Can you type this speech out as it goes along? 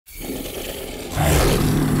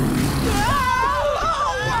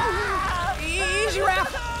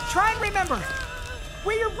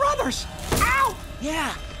brothers! Ow!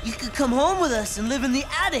 Yeah, you could come home with us and live in the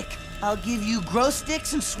attic. I'll give you grow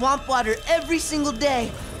sticks and swamp water every single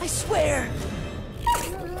day. I swear.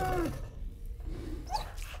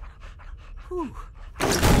 Whew.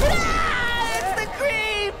 Ah, it's the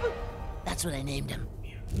creep! That's what I named him.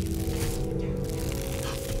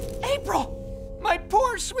 April! My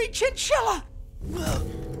poor sweet chinchilla!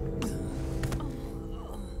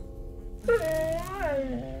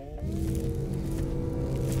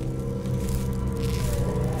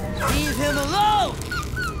 Leave him alone!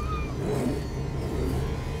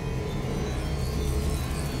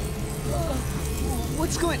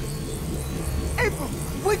 What's going... April,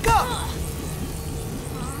 wake up!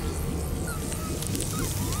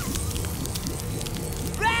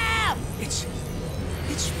 Raph!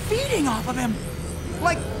 It's feeding off of him,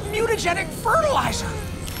 like mutagenic fertilizer.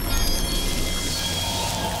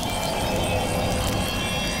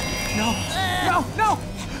 No!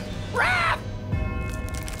 Raph!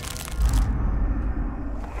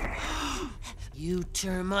 You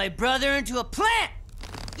turn my brother into a plant!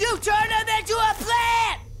 You turn him into a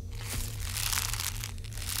plant!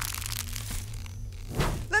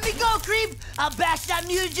 Let me go, creep! I'll bash that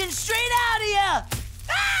mutagen straight out of you!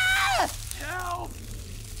 Ah! Help!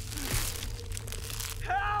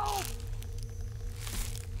 Help!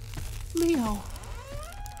 Leo.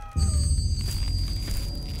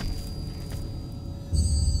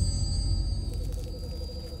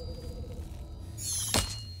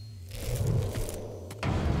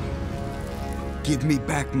 Give me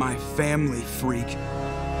back my family, freak.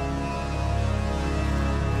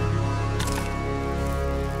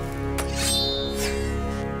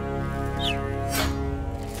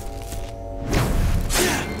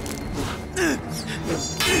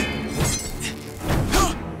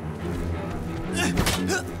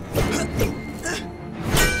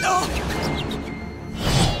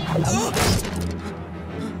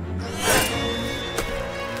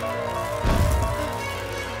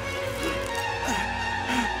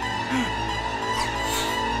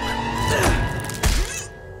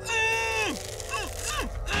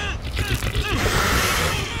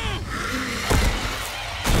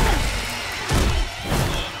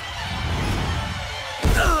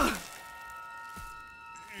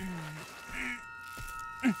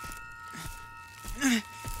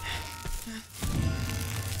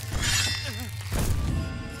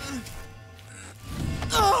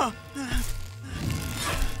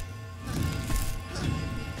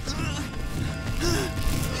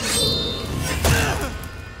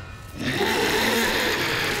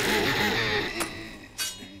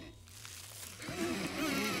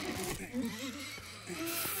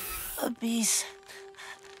 Puppies.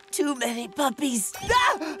 Too many puppies.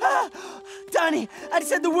 Ah! Donnie, I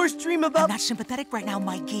just had the worst dream about... I'm not sympathetic right now,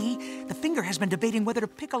 Mikey. The finger has been debating whether to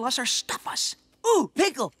pickle us or stuff us. Ooh,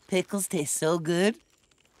 pickle. Pickles taste so good.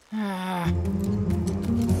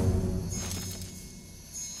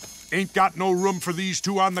 Ain't got no room for these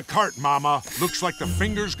two on the cart, Mama. Looks like the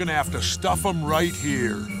finger's gonna have to stuff them right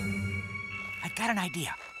here. I've got an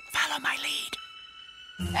idea. Follow my lead.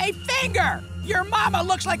 Hey, Finger! Your mama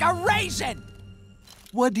looks like a raisin!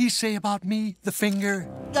 What'd he say about me, the finger?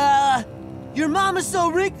 Your mama's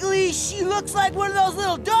so wrinkly, she looks like one of those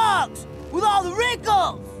little dogs with all the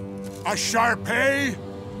wrinkles. A Shar-Pei?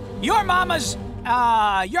 Your mama's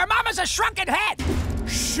a shrunken head!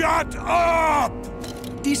 Shut up!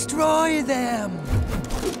 Destroy them!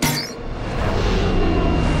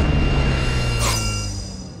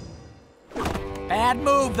 Bad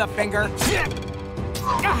move, the Finger.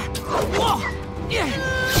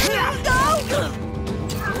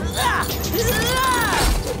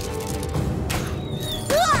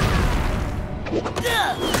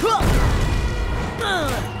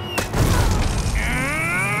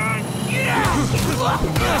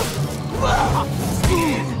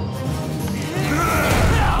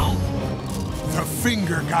 The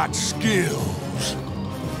finger got skills.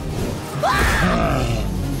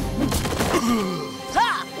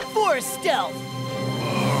 Ha! For stealth.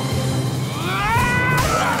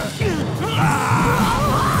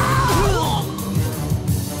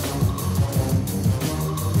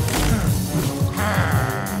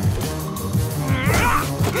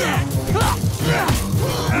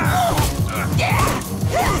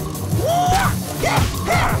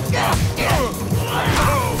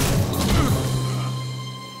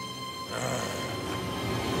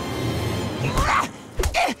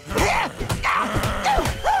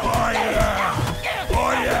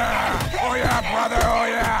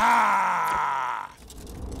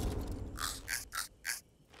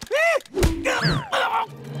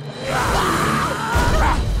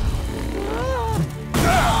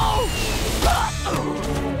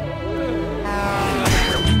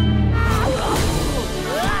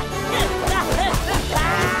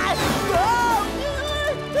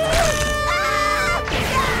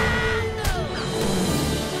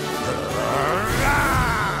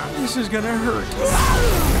 gonna hurt.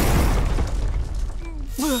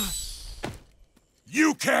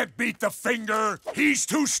 You can't beat the finger. He's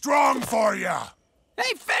too strong for you.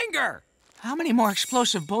 Hey, Finger! How many more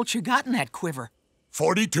explosive bolts you got in that quiver?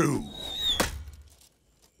 42.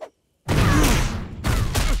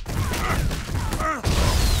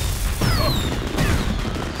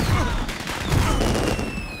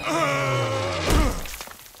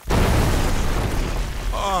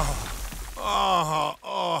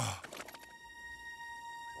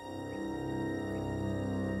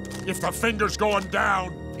 If the finger's going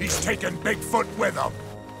down, he's taking Bigfoot with him.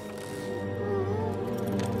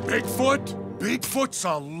 Bigfoot? Bigfoot's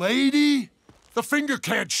a lady? The finger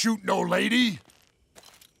can't shoot no lady.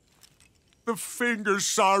 The finger's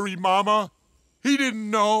sorry, Mama. He didn't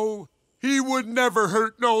know. He would never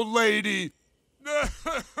hurt no lady.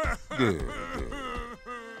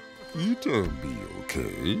 It'll be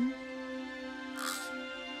okay.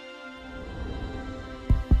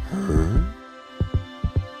 Huh?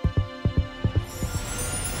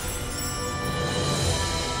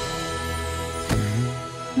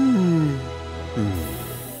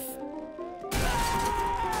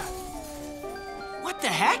 What the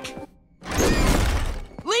heck?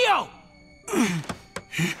 Leo!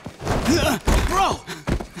 Bro!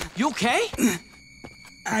 You okay?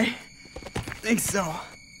 I think so.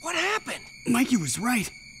 What happened? Mikey was right.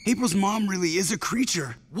 April's mom really is a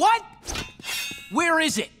creature. What? Where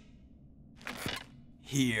is it?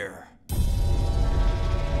 Here.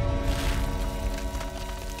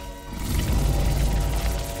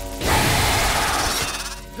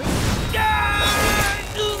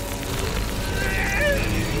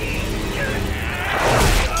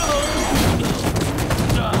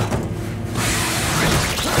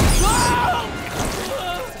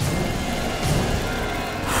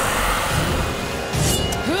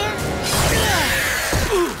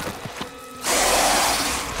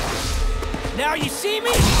 Now you see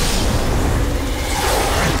me?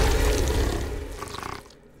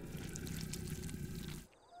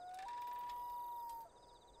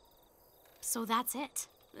 So that's it.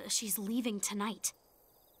 She's leaving tonight.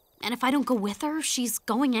 And if I don't go with her, she's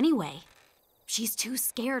going anyway. She's too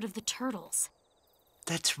scared of the turtles.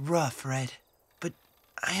 That's rough, Red. But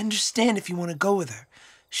I understand if you want to go with her.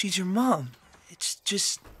 She's your mom. It's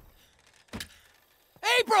just...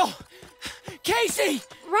 April! Casey!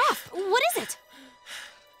 Raph, what is it?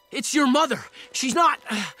 It's your mother. She's not...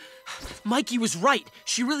 Mikey was right.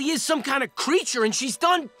 She really is some kind of creature, and she's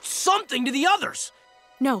done something to the others.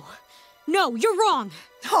 No, you're wrong.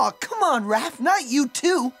 Oh, come on, Raph. Not you,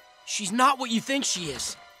 too. She's not what you think she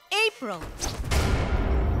is. April!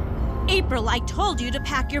 April, I told you to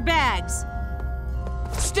pack your bags.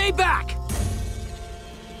 Stay back!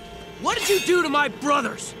 What did you do to my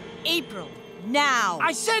brothers? April, now!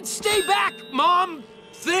 I said stay back, Mom!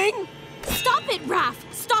 Thing? Stop it, Raph!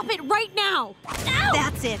 Stop it right now! Now!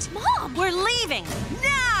 That's it. Mom! We're leaving,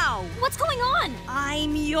 now! What's going on?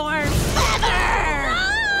 I'm your feather!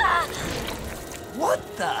 Ah!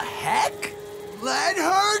 What the heck? Let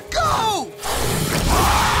her go!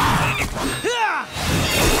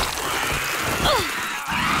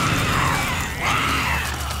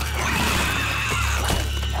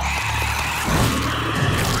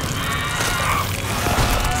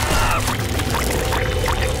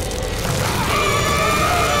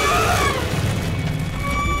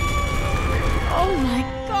 Oh my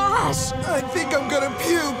gosh! I think I'm gonna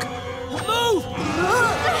puke. Move!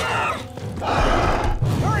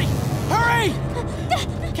 Hurry! Hurry!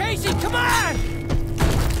 Casey, come on!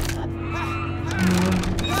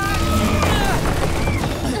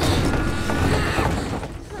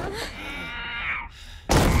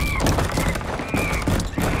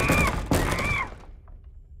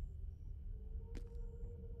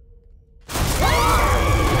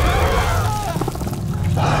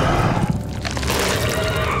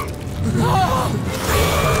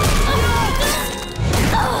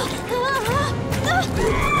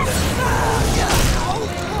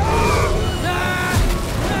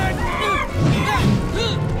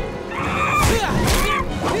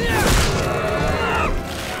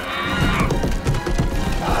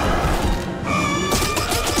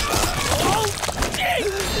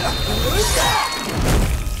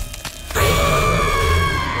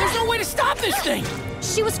 There's no way to stop this thing!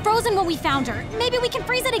 She was frozen when we found her. Maybe we can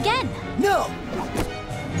freeze it again. No!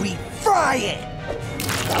 We fry it!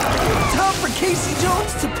 Time for Casey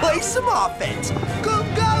Jones to play some offense! Go,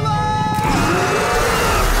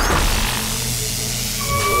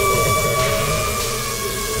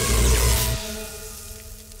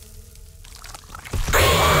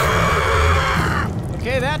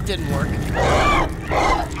 Okay, that didn't work.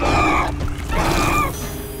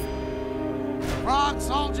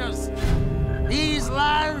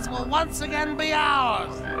 lands will once again be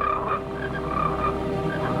ours.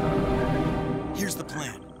 Here's the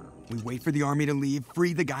plan. We wait for the army to leave,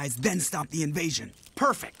 free the guys, then stop the invasion.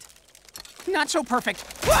 Perfect. Not so perfect.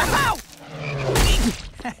 Whoa!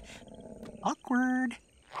 Awkward.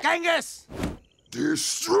 Genghis!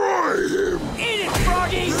 Destroy him! Eat it,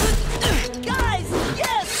 Froggy! Guys,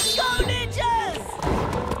 yes! Go ninjas!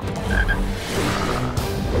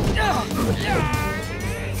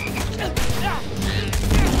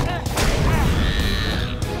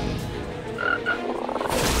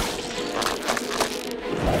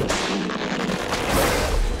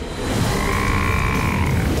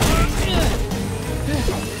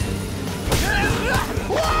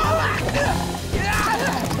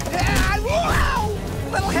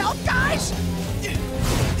 Little help, guys?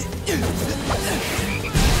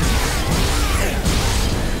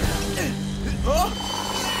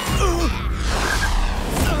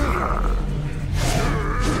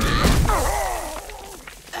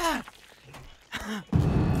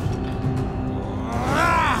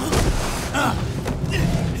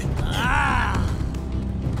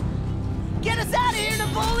 Get us out of here,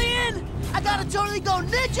 Napoleon! I gotta totally go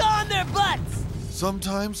ninja on their butts!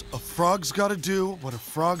 Sometimes a frog's gotta do what a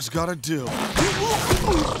frog's gotta do.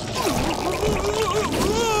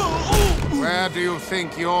 Where do you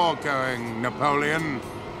think you're going, Napoleon?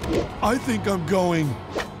 I think I'm going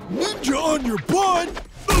ninja on your butt!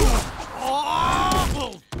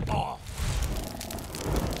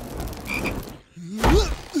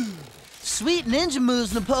 Sweet ninja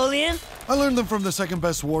moves, Napoleon. I learned them from the second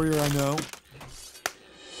best warrior I know.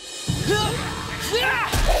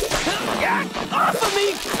 Off of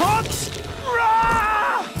me, punks!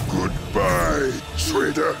 Rah! Goodbye,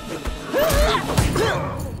 traitor.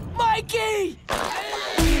 Mikey!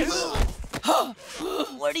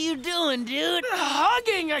 What are you doing, dude?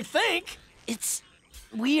 Hugging, I think. It's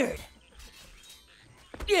weird.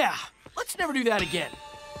 Yeah, let's never do that again.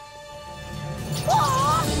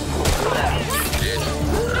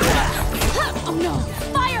 Oh no!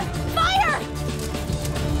 Fire! Fire!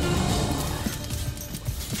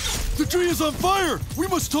 The tree is on fire! We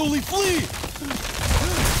must totally flee!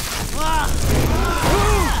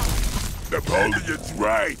 Napoleon's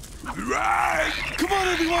right! Right! Come on,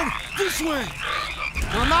 everyone! This way!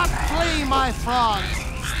 Do not flee, my frogs.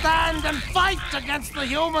 Stand and fight against the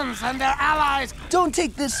humans and their allies. Don't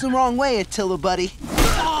take this the wrong way, Attila, buddy.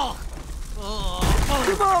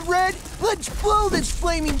 Come on, Red! Let's blow this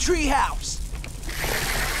flaming treehouse!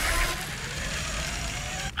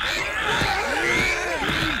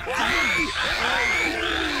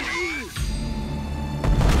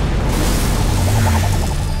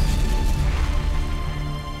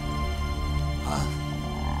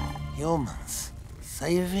 Humans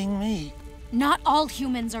saving me. Not all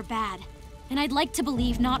humans are bad. And I'd like to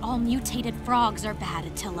believe not all mutated frogs are bad,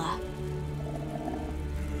 Attila.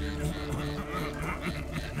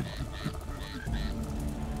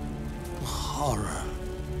 Horror.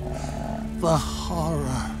 The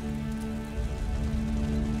horror.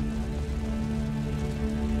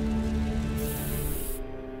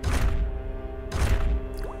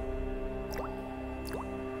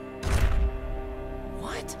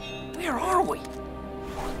 What? Where are we?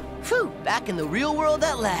 Phew, back in the real world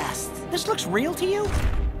at last. This looks real to you?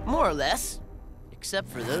 More or less. Except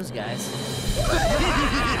for those guys.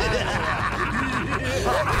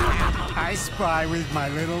 I spy with my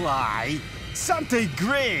little eye something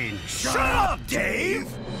green. Shut up, Dave!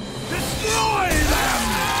 Destroy them!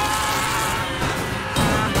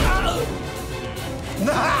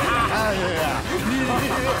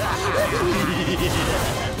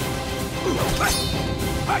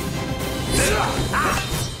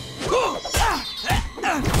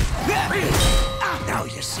 Now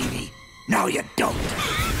you see me. Now you don't.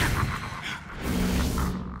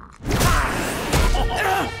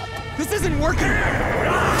 This isn't working!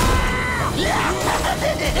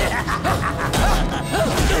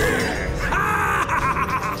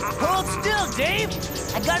 Hold still, Dave!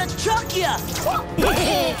 I gotta chuck ya!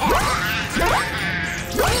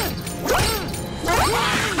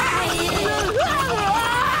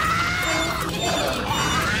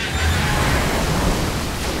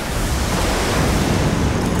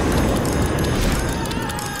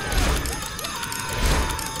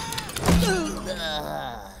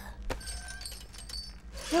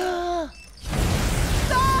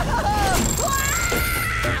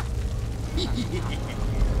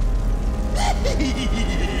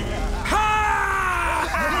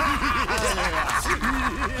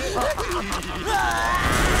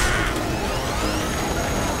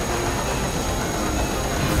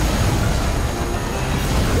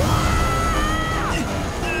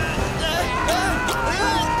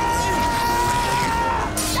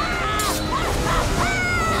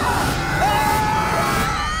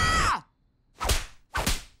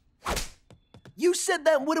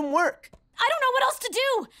 that wouldn't work. I don't know what else to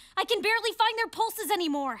do. I can barely find their pulses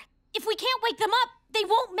anymore. If we can't wake them up, they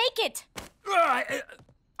won't make it.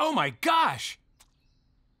 Oh my gosh!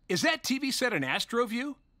 Is that TV set an Astro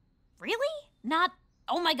View? Really? Not,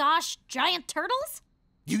 oh my gosh, giant turtles?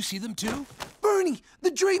 You see them too? Bernie,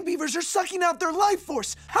 the Dream Beavers are sucking out their life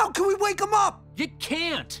force. How can we wake them up? You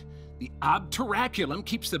can't. The obturaculum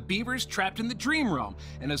keeps the beavers trapped in the dream realm,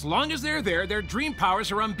 and as long as they're there, their dream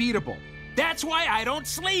powers are unbeatable. That's why I don't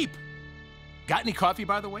sleep. Got any coffee,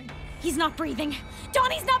 by the way? He's not breathing.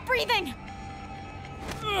 Donnie's not breathing.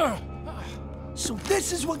 So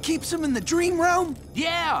this is what keeps them in the dream realm?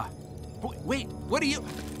 Yeah. Wait, what are you...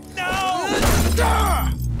 No!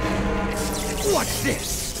 What's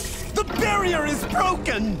this? The barrier is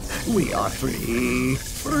broken! We are free!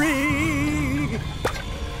 Free!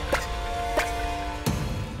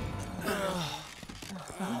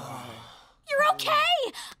 You're okay!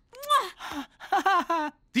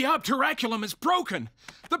 The obturaculum is broken.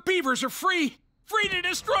 The beavers are free. Free to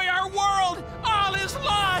destroy our world. All is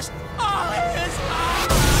lost. All is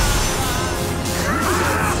lost.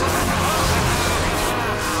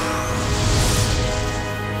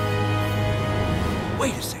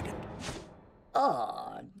 Wait a second.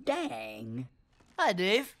 Oh, dang. Hi,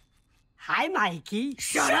 Dave. Hi, Mikey.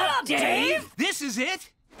 Shut up, Dave! This is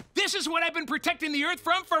it? This is what I've been protecting the Earth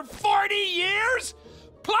from for 40 years?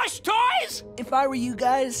 Plush toys? If I were you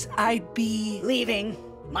guys, I'd be... Leaving.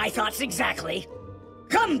 My thoughts exactly.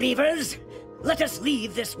 Come, beavers. Let us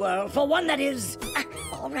leave this world for one that is...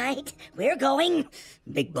 all right, we're going.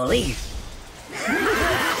 Big bully.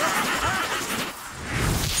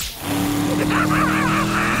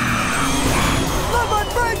 Let my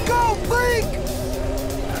friend go, Blink!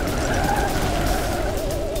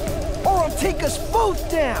 Or I'll take us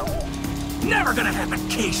both down! Never gonna happen,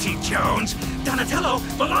 Casey Jones! Donatello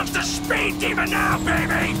belongs to Speed Demon now,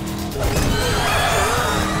 baby!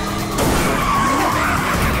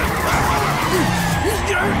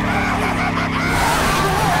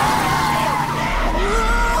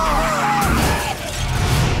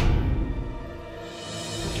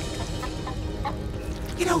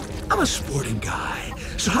 You know, I'm a sporting guy,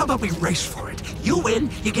 so how about we race for it? You win,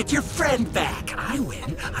 you get your friend back. I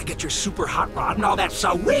win, I get your super hot rod and all that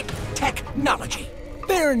sweet technology.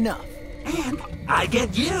 Fair enough. And I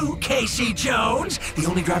get you, Casey Jones, the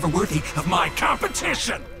only driver worthy of my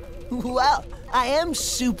competition. Well, I am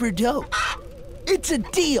super dope. It's a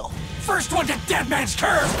deal. First one to Dead Man's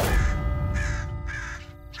Curve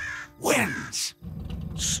wins.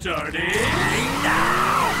 Starting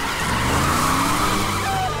now!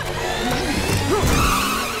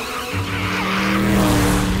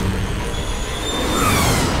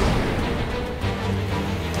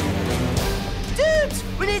 Dudes,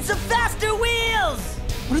 we need some faster wheels!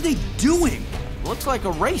 What are they doing? Looks like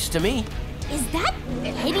a race to me. Is that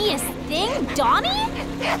hideous thing Donnie?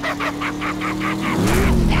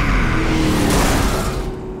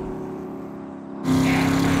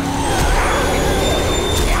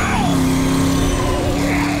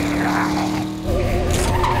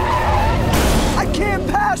 I can't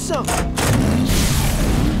pass them!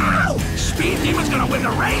 Ow! Speed Demon's gonna win the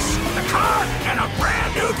race, the car, and a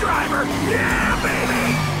brand new driver! Yeah,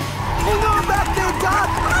 baby! Hang on back there, Doc!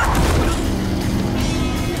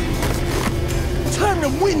 Time to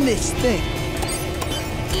win this thing!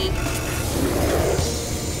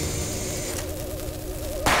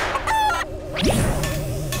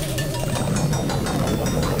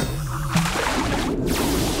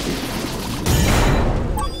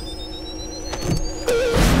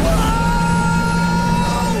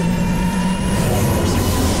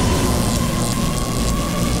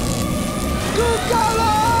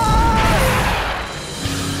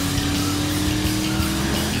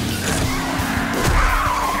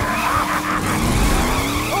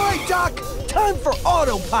 Time for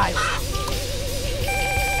autopilot!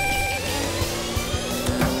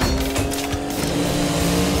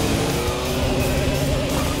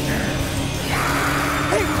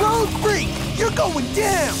 Hey, road freak! You're going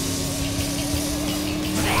down!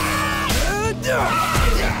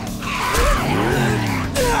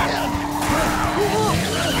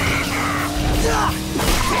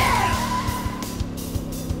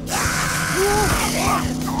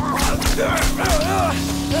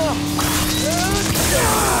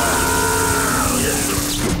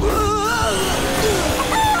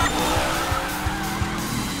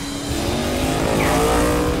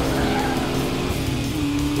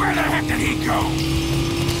 Where the heck did he go?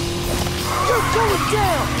 You're going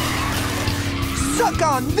down! Suck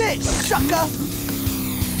on this, sucker!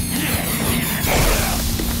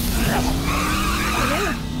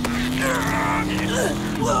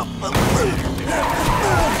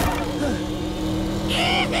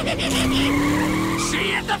 See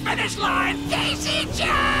you at the finish line, Casey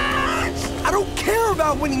Jones! I don't care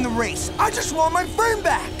about winning the race. I just want my friend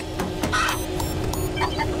back.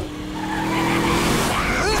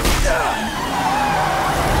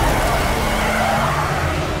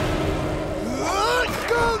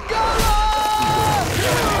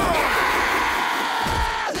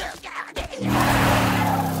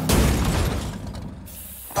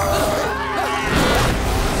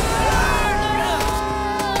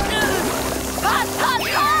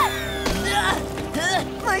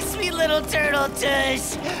 My sweet little turtle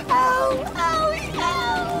tush. Ow, ow,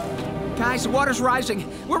 ow. Guys, the water's rising.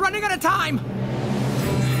 We're running out of time.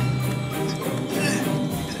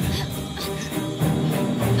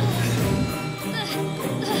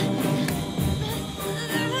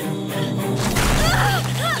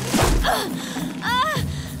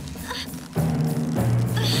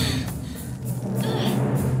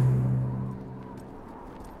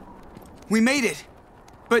 We made it.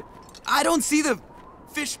 But I don't see the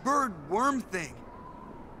fish, bird, worm thing.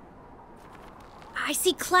 I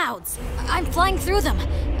see clouds. I'm flying through them.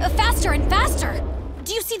 Faster and faster.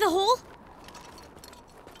 Do you see the hole?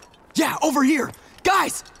 Yeah, over here.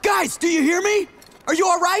 Guys, do you hear me? Are you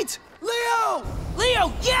all right? Leo!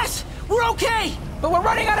 Leo, yes! We're okay! But we're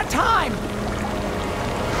running out of time.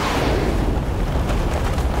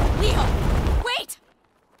 Leo, wait!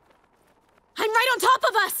 I'm right on top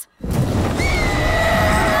of us!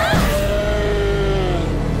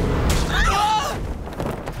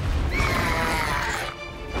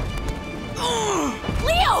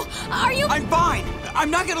 Leo, are you... I'm fine. I'm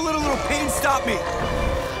not gonna let a little pain stop me.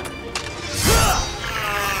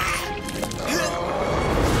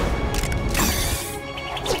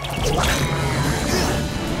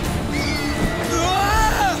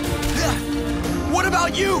 What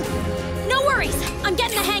about you? No worries. I'm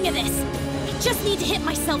getting the hang of this. I just need to hit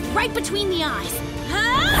myself right between the eyes.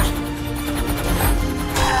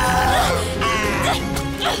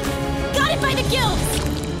 Got it by the gills!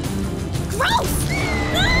 Gross!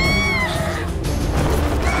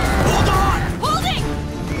 Hold on! Holding!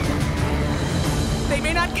 They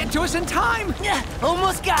may not get to us in time.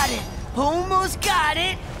 Almost got it. Almost got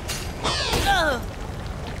it.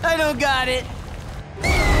 I don't got it.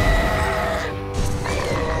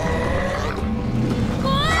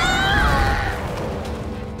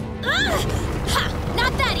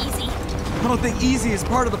 Not that easy. I don't think easy is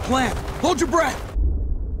part of the plan. Hold your breath.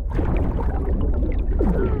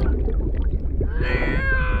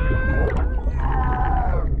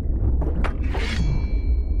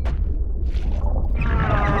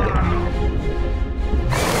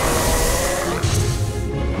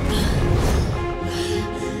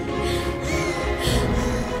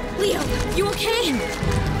 Leo, you okay?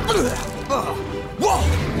 Whoa!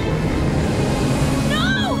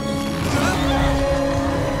 No!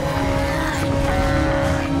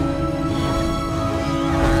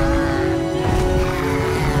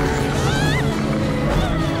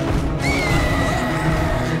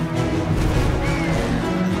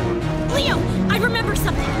 Leo, I remember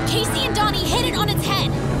something. Casey and Donnie hit it on its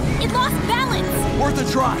head. It lost balance. Worth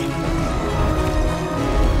a try.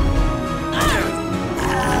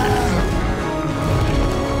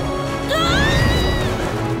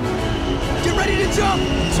 Get ready to jump!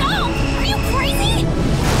 Jump! Are you crazy?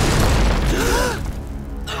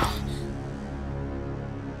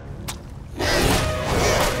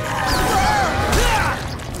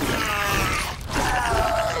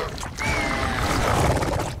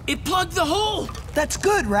 It plugged the hole! That's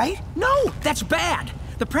good, right? No, that's bad.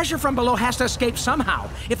 The pressure from below has to escape somehow.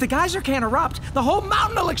 If the geyser can't erupt, the whole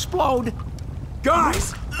mountain will explode.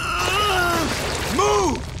 Guys!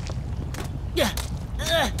 Move!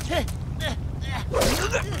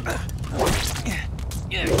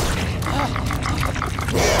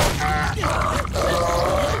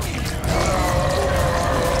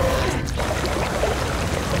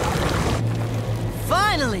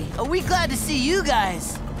 Finally! Are we glad to see you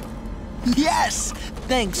guys? Yes!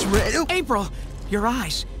 Thanks, Red. April, your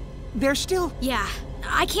eyes. They're still... Yeah,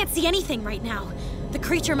 I can't see anything right now. The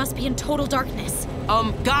creature must be in total darkness.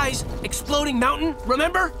 Guys, exploding mountain,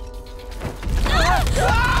 remember?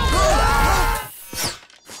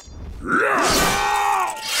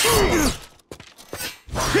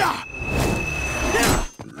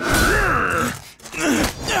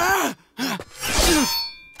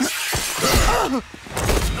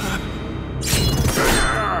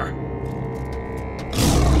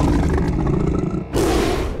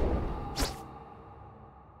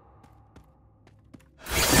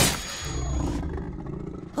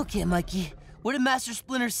 Okay, Mikey. What did Master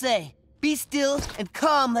Splinter say? Be still and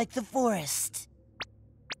calm like the forest.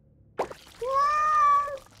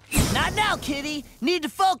 Not now, kitty. Need to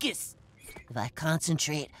focus. If I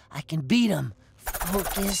concentrate, I can beat him.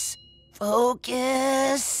 Focus.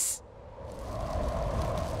 Focus.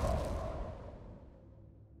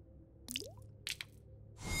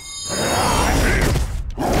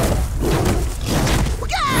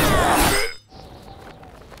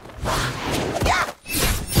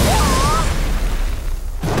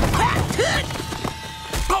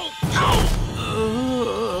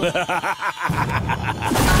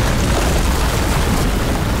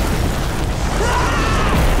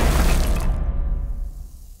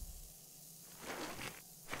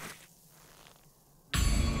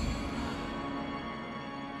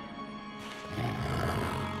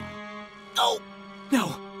 Oh!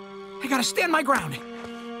 No. I gotta stand my ground.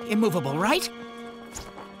 Immovable, right?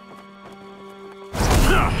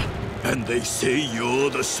 And they say you're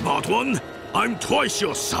the smart one? I'm twice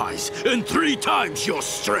your size and 3 times your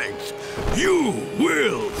strength. You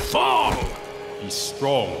will fall! He's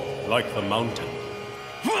strong, like the mountain.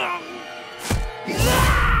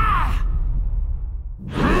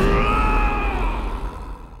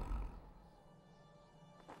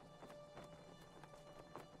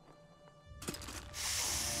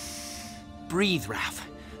 Breathe, Raph.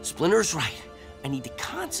 Splinter's right. I need to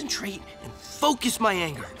concentrate and focus my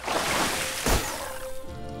anger.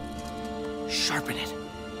 Sharpen it.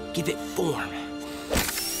 Give it form.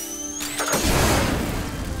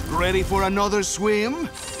 Ready for another swim?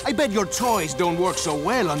 I bet your toys don't work so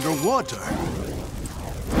well underwater.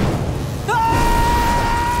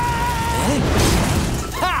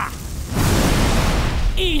 Ha!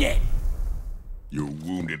 Eat it! Your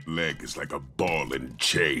wounded leg is like a ball and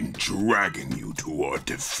chain dragging you toward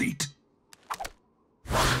defeat.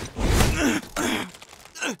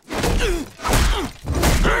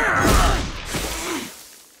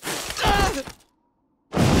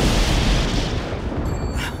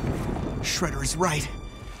 Shredder is right.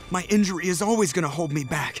 My injury is always gonna hold me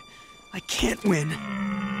back. I can't win.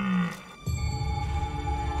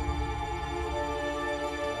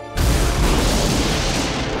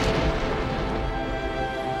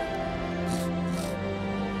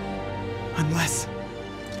 Unless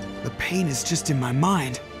the pain is just in my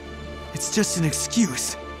mind. It's just an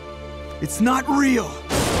excuse. It's not real.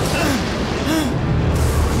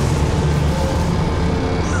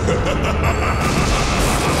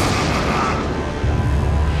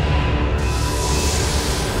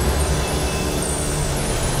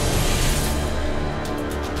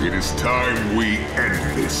 It is time we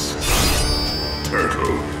end this,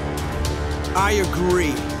 Turtle. I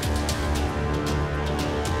agree.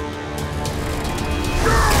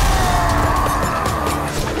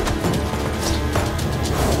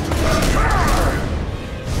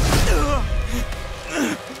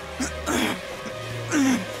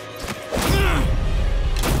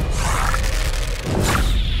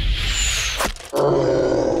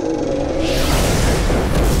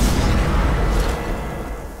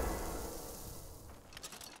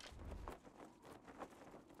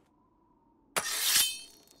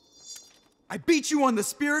 I beat you on the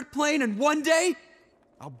spirit plane, and one day,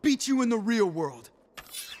 I'll beat you in the real world.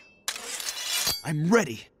 I'm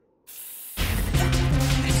ready.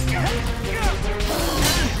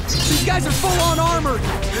 These guys are full-on armored!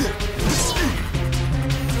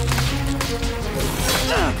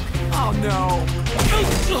 Oh no!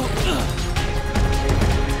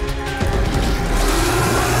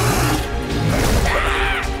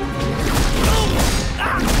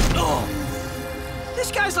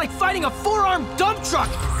 This guy's like fighting a 4-armed dump truck!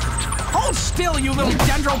 Hold still, you little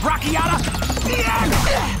dendrobrachiata!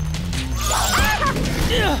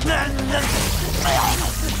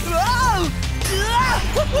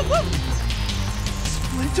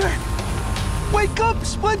 Splinter? Wake up,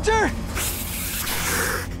 Splinter!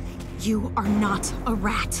 You are not a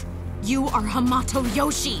rat. You are Hamato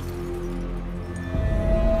Yoshi.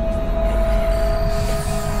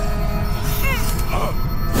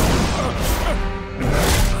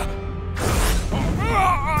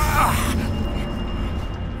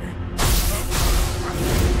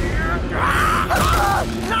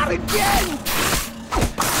 Not again!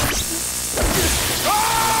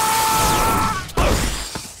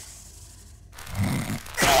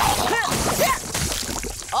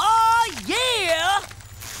 Oh, yeah!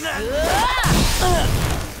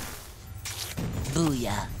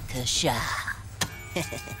 Booyah, Kasha.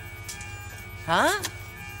 Huh?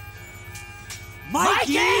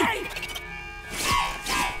 Mikey!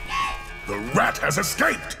 The rat has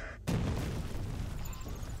escaped!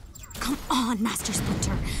 Come on, Master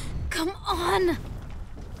Splinter. Come on.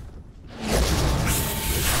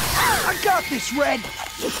 I got this, Red!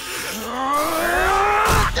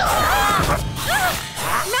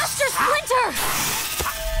 Master Splinter!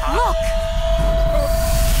 Look!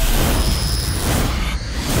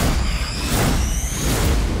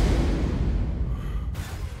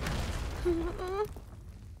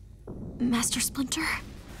 Master Splinter?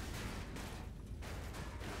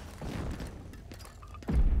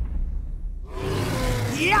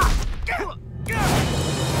 Yeah!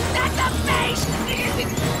 That's a face!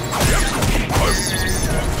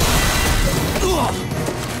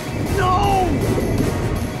 No!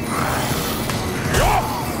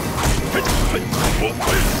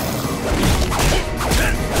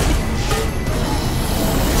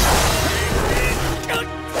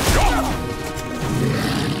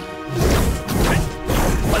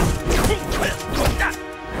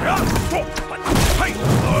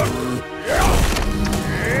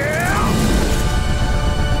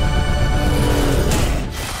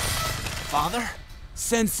 Father?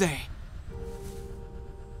 Sensei.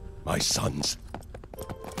 My sons.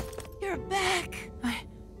 You're back.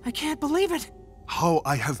 I can't believe it. How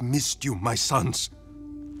I have missed you, my sons.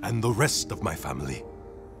 And the rest of my family.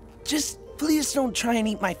 Just please don't try and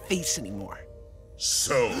eat my face anymore.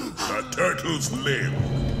 So, the turtles live.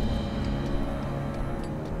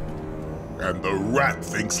 And the rat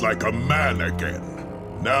thinks like a man again.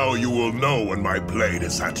 Now you will know when my blade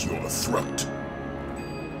is at your throat.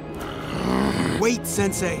 Wait,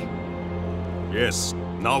 Sensei. Yes,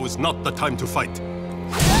 now is not the time to fight.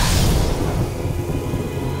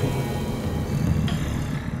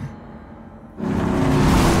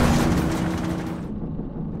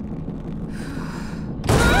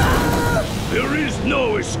 There is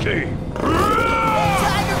no escape.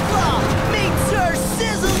 Tiger Claw meets her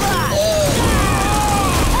Sizzle-Lot!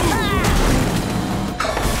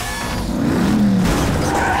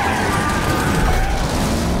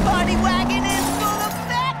 Party wagon is full of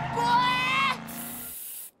fat boy!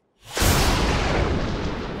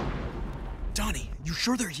 Donnie, you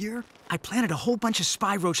sure they're here? I planted a whole bunch of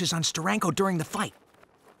spy roaches on Steranko during the fight.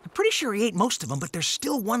 I'm pretty sure he ate most of them, but there's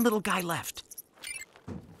still one little guy left.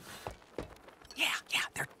 Yeah,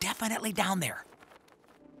 they're definitely down there.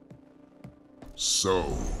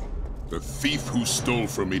 So, the thief who stole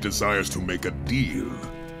from me desires to make a deal.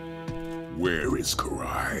 Where is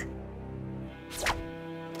Karai?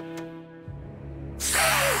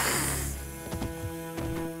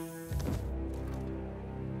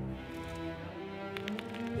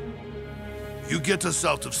 You get us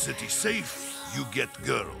out of city safe, you get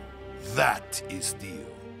girl. That is deal.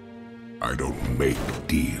 I don't make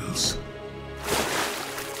deals.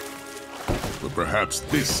 But perhaps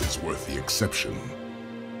this is worth the exception.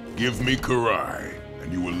 Give me Karai,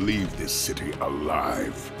 and you will leave this city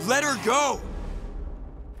alive. Let her go!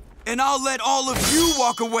 And I'll let all of you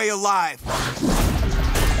walk away alive!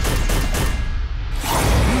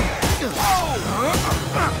 Oh!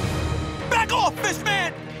 Back off,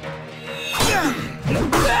 Fishman!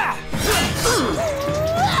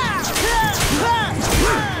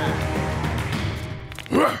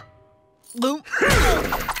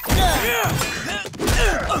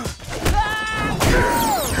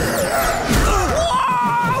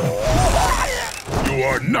 You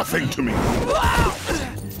are nothing to me.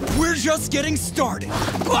 We're just getting started.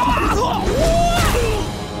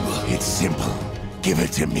 It's simple. Give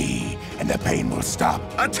it to me, and the pain will stop.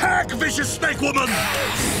 Attack, vicious snake woman!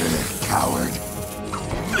 Coward.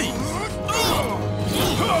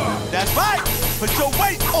 That's right! Put your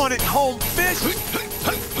weight on it, home fish!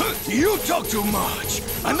 You talk too much,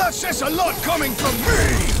 and that says a lot coming from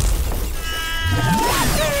me!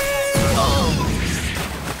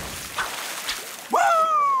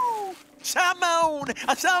 Woo! Salmon!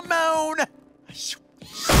 A salmon!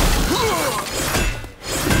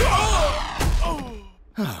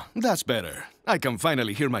 That's better. I can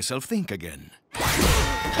finally hear myself think again.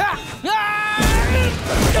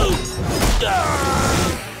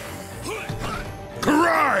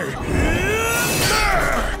 Karai!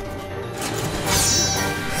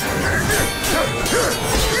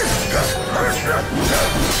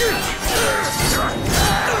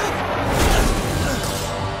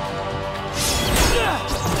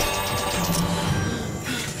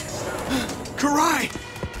 Karai!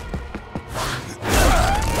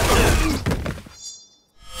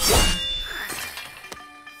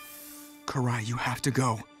 Karai, you have to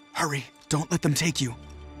go. Hurry, don't let them take you.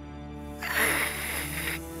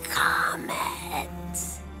 Comet.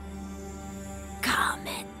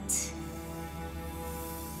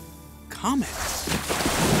 Comet?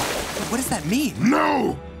 What does that mean?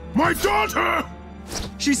 No! My daughter!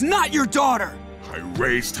 She's not your daughter! I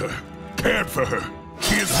raised her, cared for her.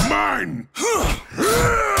 She is mine!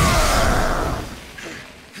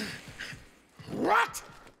 What?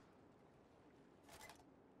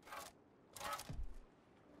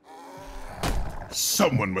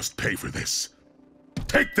 Someone must pay for this.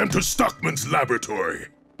 Take them to Stockman's laboratory.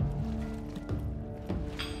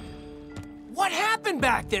 What happened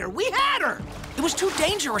back there? We had her! It was too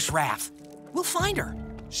dangerous, Raph. We'll find her.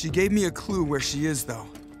 She gave me a clue where she is, though.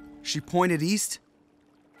 She pointed east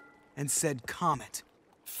and said Comet.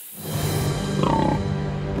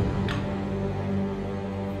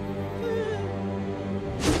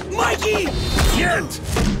 Mikey! Yet!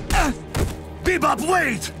 Bebop,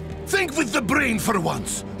 wait! Think with the brain for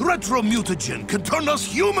once. Retro mutagen can turn us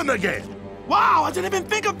human again. Wow, I didn't even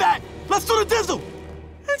think of that. Let's do the dizzle.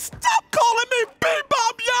 And stop calling me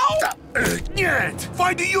Bebop, yo! Yet!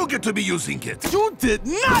 Why do you get to be using it? You did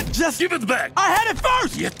not just... Give it back! I had it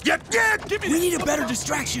first! Yet! Give me We need a better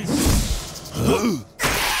distraction.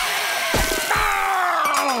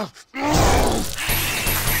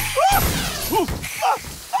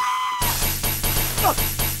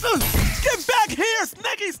 Get back here,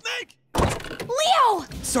 Snaky Snake! Leo!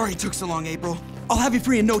 Sorry it took so long, April. I'll have you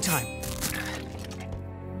free in no time.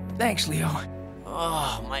 Thanks, Leo.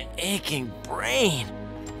 Oh, my aching brain.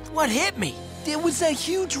 What hit me? There was a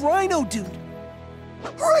huge rhino dude.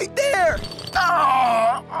 Right there!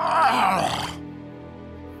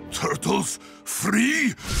 Turtles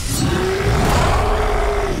free?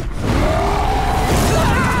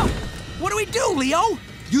 What do we do, Leo?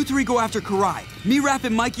 You three go after Karai. Me, Raph,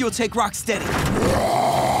 and Mikey will take Rocksteady.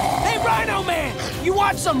 Hey, Rhino Man! You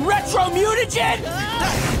want some retro mutagen?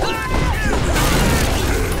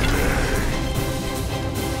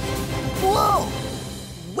 Whoa!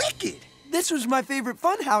 Wicked! This was my favorite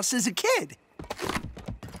funhouse as a kid.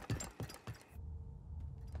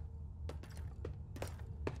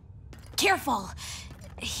 Careful.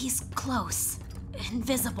 He's close.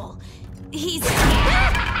 Invisible. He's...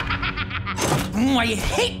 I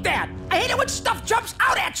hate that! I hate it when stuff jumps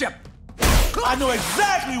out at you! I know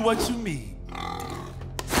exactly what you mean.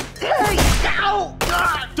 Hey, ow!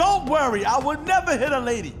 Don't worry, I would never hit a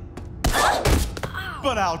lady.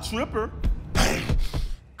 But I'll trip her.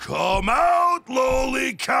 Come out,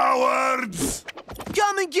 lowly cowards!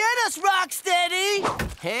 Come and get us, Rocksteady!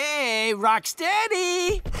 Hey,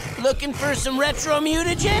 Rocksteady! Looking for some retro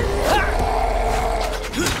mutagen?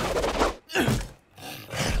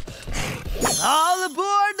 All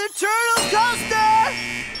aboard the Turtle Coaster!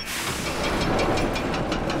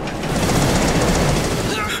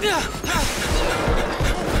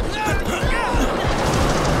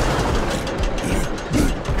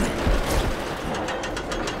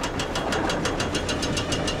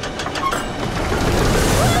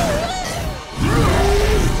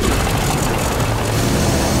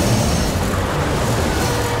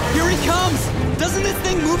 Here he comes! Doesn't this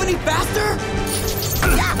thing move any faster?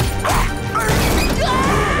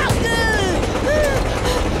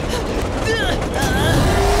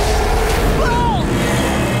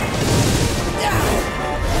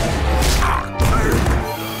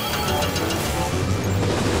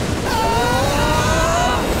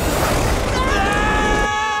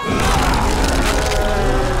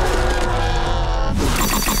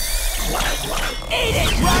 Eat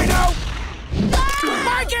it, Rhino!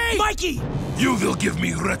 Mikey! Mikey! You will give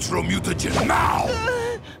me retro mutagen now!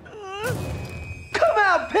 Come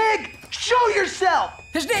out, pig! Show yourself!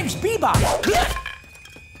 His name's Bebop.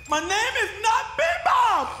 My name is not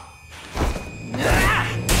Bebop!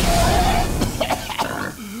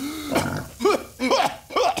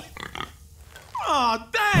 Aw,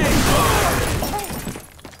 dang!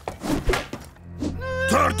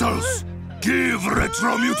 Turtles! Give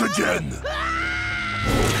retro mutagen!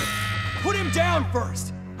 Put him down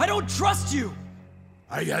first! I don't trust you!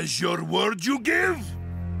 I has your word you give?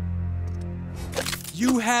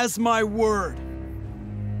 You has my word.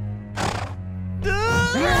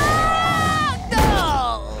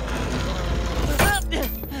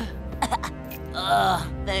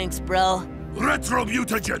 Thanks, bro. Retro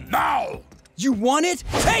mutagen now! You want it?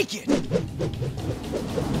 Take it!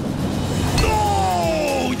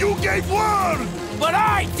 No! You gave word! But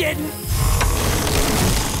I didn't!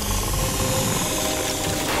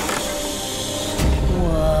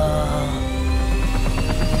 Whoa.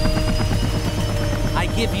 I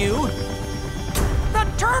give you... the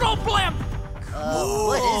turtle blimp!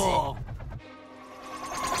 What is it?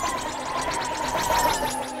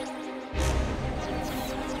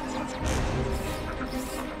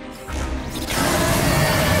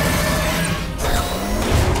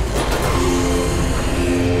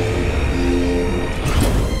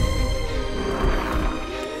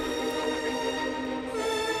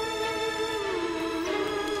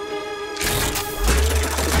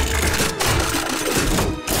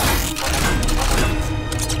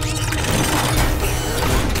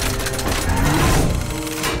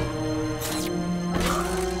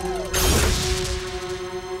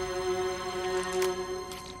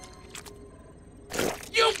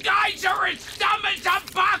 guys are as dumb as a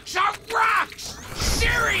box of rocks!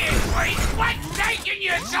 Seriously, what's taking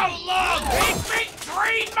you so long? It's been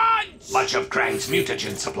 3 months! Much of Kraang's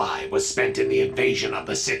mutagen supply was spent in the invasion of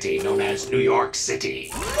the city known as New York City.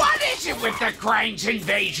 What is it with the Kraang's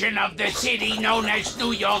invasion of the city known as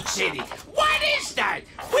New York City? What is that?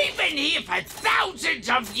 We've been here for thousands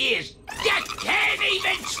of years. You can't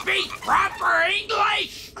even speak proper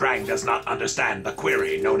English! Kraang does not understand the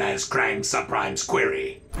query known as Kraang subprime's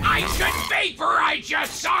query. I should vaporize your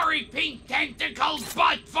sorry pink tentacles,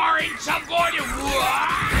 but for insubordinate.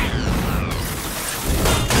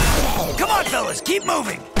 Come on, fellas, keep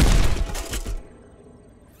moving!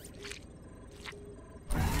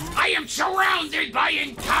 I am surrounded by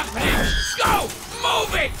incompetence! Go!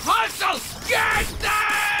 Move it! Hustle! Get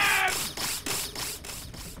them!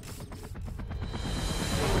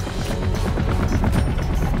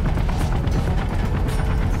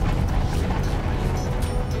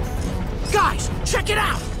 Guys, check it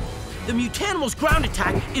out! The Mutanimals' ground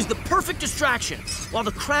attack is the perfect distraction. While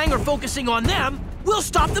the Kraang are focusing on them, we'll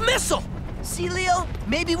stop the missile! See, Leo?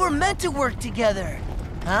 Maybe we're meant to work together.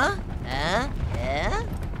 Huh? Yeah?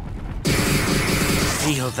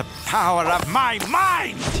 Feel the power of my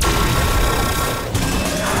mind!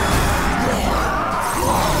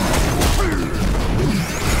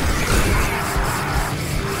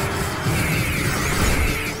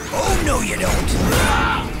 Oh, no you don't!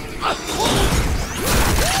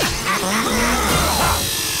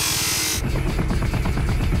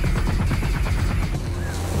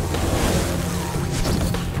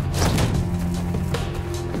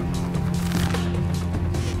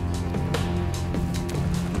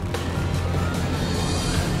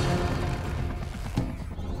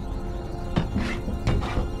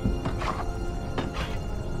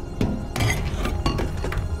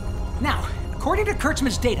 Now, according to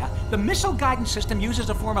Kurtzman's data, the missile guidance system uses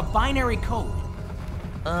a form of binary code.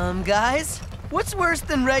 Guys? What's worse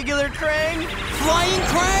than regular Kraang? Flying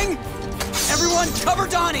Kraang? Everyone cover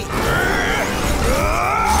Donnie!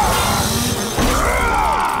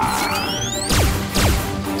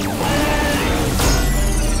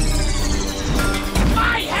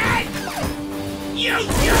 My head! You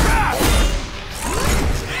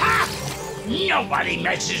ha! Nobody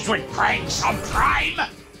messes with Kraang subprime!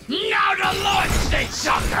 Now to launch this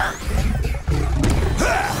sucker!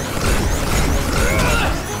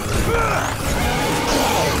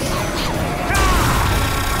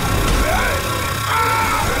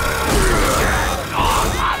 Get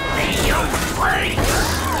off of me, you freak!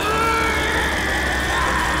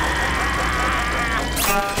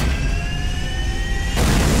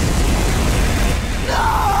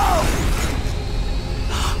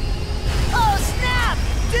 Oh, snap!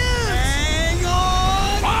 Dude! Hang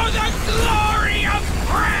on! For the glory of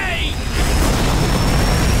Kraang!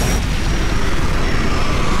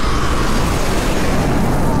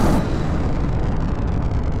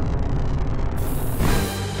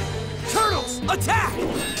 Turtles, attack!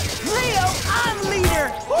 Leo, I'm leader!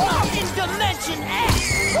 In Dimension X!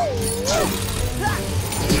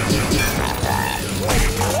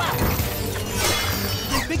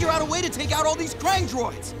 They figure out a way to take out all these Kraang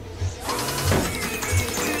droids!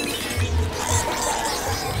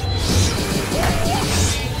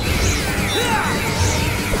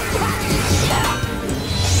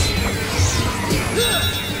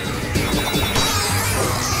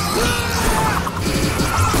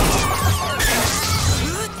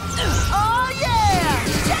 Oh yeah!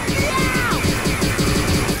 Check me out!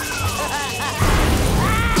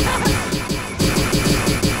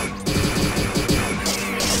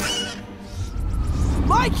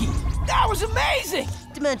 Mikey, that was amazing!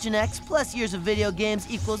 Dimension X plus years of video games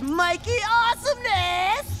equals Mikey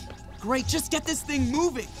awesomeness! Great, just get this thing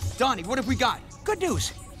moving! Donnie, what have we got? Good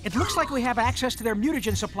news. It looks like we have access to their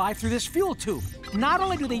mutagen supply through this fuel tube. Not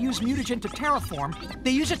only do they use mutagen to terraform, they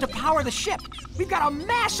use it to power the ship. We've got a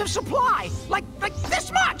massive supply! Like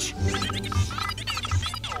this much!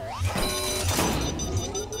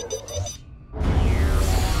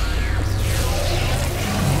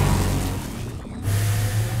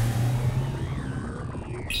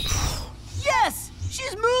 Yes!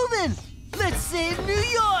 She's moving! Let's save New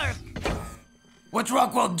York! What's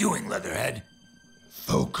Rockwell doing, Leatherhead?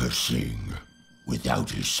 Focusing. Without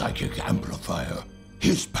his psychic amplifier,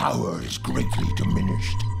 his power is greatly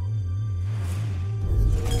diminished.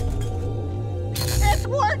 It's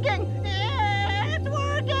working! It's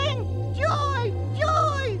working! Joy!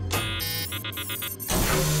 Joy!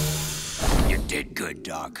 You did good,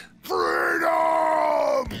 Doc.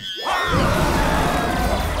 Freedom!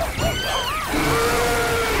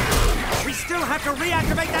 We still have to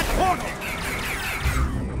reactivate that portal!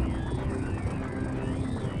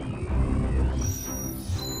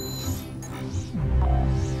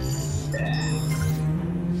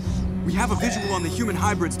 have a visual on the human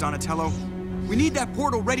hybrids, Donatello. We need that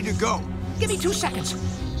portal ready to go. Give me 2 seconds.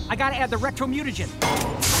 I gotta add the retro-mutagen.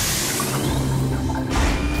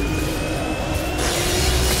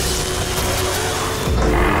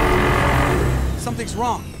 Something's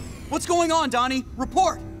wrong. What's going on, Donnie?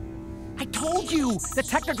 Report! I told you, the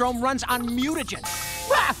Technodrome runs on mutagen.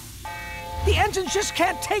 Raph! The engines just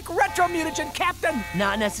can't take retro-mutagen, Captain!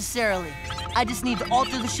 Not necessarily. I just need to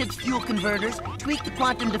alter the ship's fuel converters, tweak the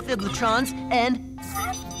quantum defibrillators, and...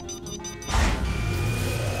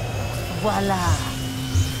 voila!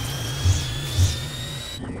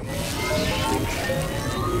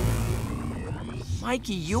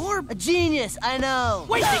 Mikey, you're... a genius, I know!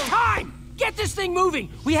 Wasting time! Get this thing moving!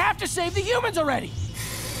 We have to save the humans already!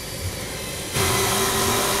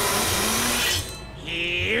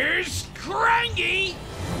 Here's Kraang!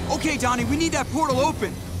 Okay, Donnie, we need that portal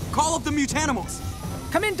open. Call up the mutanimals.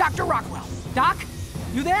 Come in, Dr. Rockwell. Doc,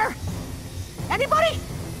 you there? Anybody?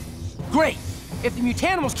 Great! If the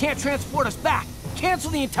mutanimals can't transport us back,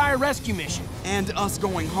 cancel the entire rescue mission. And us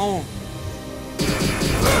going home.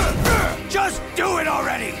 Just do it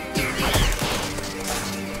already!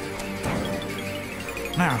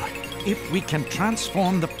 Now, if we can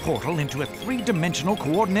transform the portal into a 3-dimensional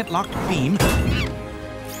coordinate-locked beam...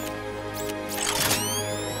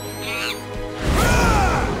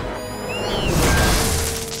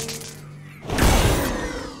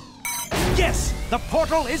 Yes! The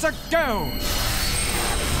portal is a go!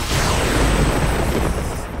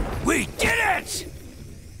 We did it!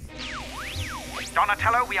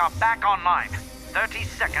 Donatello, we are back online. 30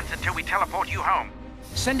 seconds until we teleport you home.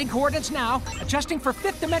 Sending coordinates now, adjusting for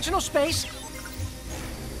 5th-dimensional space.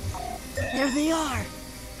 There they are!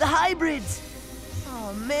 The hybrids!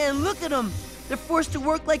 Oh man, look at them! They're forced to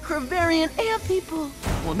work like Kravarian ant people!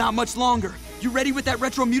 Well, not much longer. You ready with that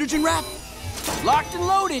retro-mutagen, Raph? Locked and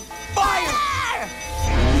loaded! Fire!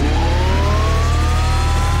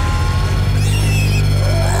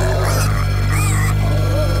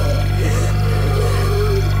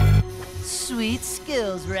 Sweet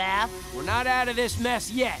skills, Raph. We're not out of this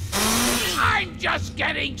mess yet. I'm just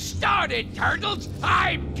getting started, Turtles!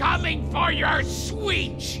 I'm coming for your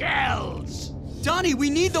sweet shells! Donnie, we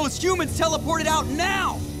need those humans teleported out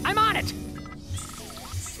now! I'm on it!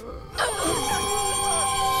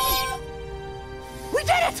 We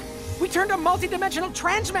did it! We turned a multi-dimensional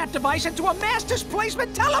transmat device into a mass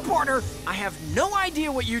displacement teleporter! I have no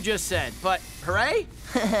idea what you just said, but hooray?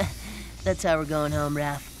 That's how we're going home,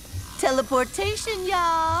 Raph. Teleportation,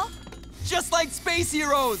 y'all! Just like space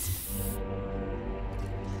heroes!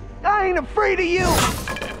 I ain't afraid of you!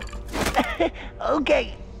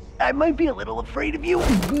 Okay, I might be a little afraid of you.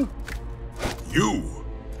 You?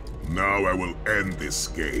 Now I will end this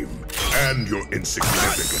game and your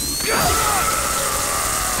insignificance.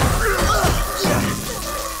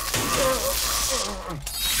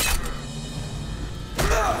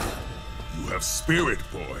 You have spirit,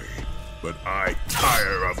 boy, but I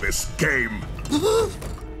tire of this game.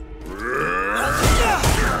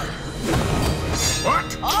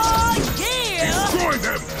 What? Oh, yeah! Destroy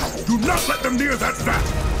them! Do not let them near that vat!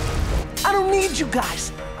 I don't need you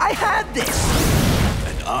guys. I had this.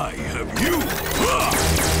 And I have you.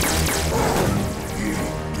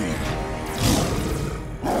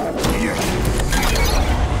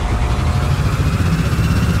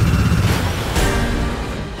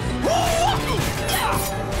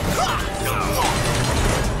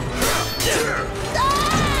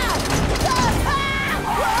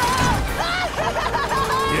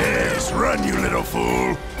 Yes, run, you little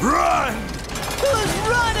fool. Run! Who's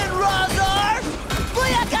running, Razar?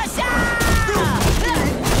 Booyakasha!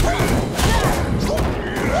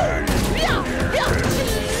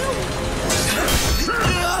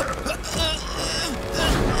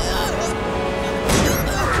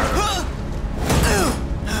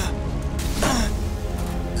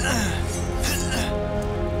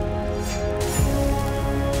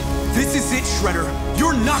 This is it, Shredder.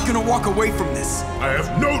 You're not gonna walk away from this. I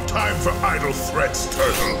have no time for idle threats,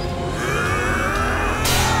 Turtle.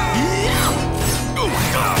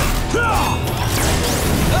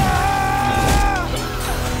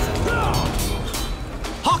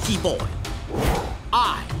 Hockey boy,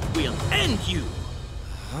 I will end you.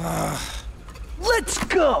 Let's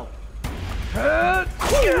go!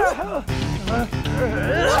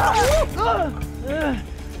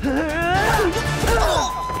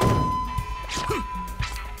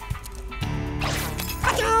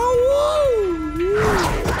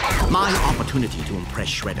 My opportunity to impress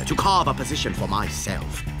Shredder, to carve a position for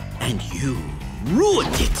myself. And you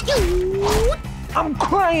ruined it. I'm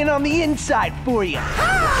crying on the inside for you.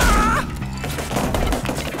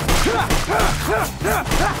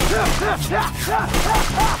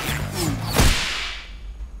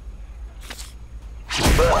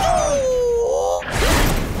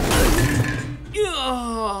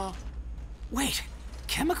 Wait,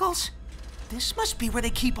 chemicals? This must be where they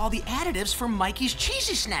keep all the additives for Mikey's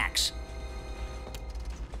cheesy snacks.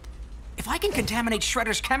 If I can contaminate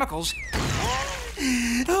Shredder's chemicals...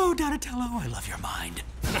 Oh, Donatello, I love your mind.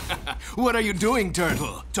 What are you doing,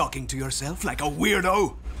 Turtle? Talking to yourself like a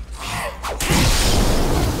weirdo?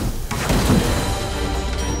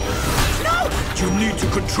 No! You need to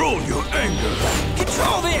control your anger.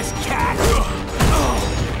 Control this, cat!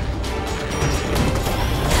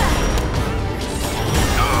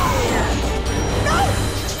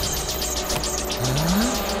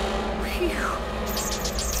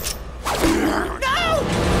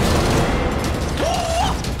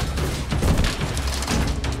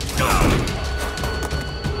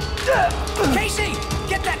 Casey,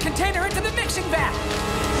 get that container into the mixing vat!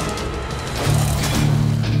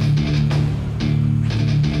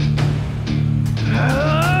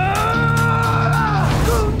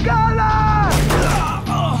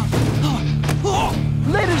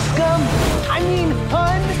 Later, scum! I mean,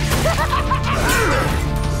 hun!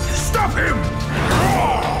 Stop him!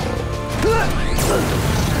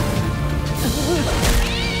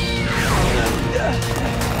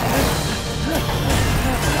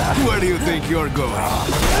 Where do you think you're going?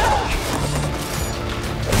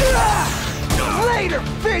 Later,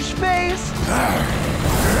 fish face!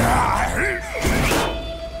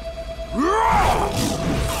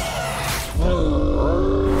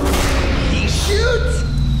 He shoots!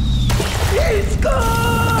 He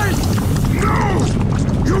scores! No!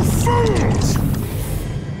 You fools!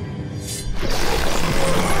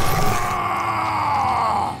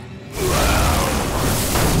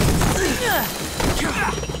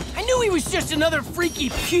 I knew he was just another freaky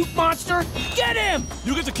puke monster. Get him!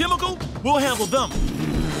 You get the chemical, we'll handle them.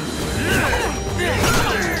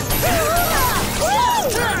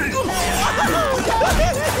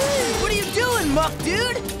 What are you doing, Muck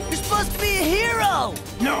Dude? You're supposed to be a hero!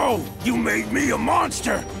 No! You made me a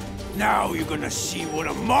monster! Now you're gonna see what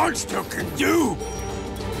a monster can do!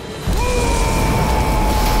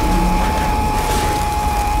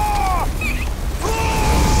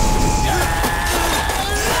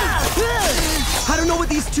 I don't know what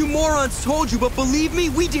these two morons told you, but believe me,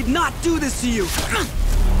 we did not do this to you.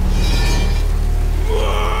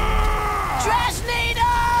 Trashnado!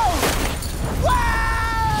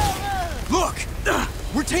 Whoa! Look,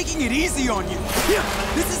 we're taking it easy on you.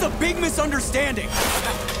 This is a big misunderstanding.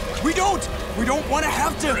 We don't want to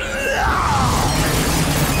have to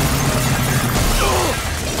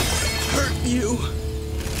hurt you.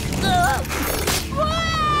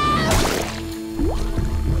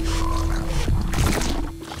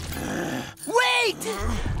 Wait!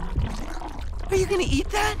 Are you gonna eat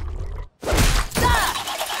that?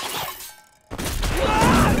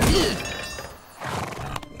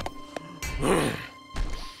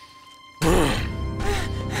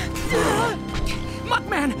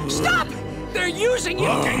 Muckman, stop! They're using you!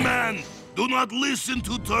 Looking man, do not listen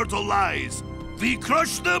to turtle lies. We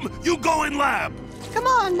crush them, you go in lab. Come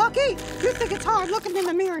on, Mucky. You think it's hard looking in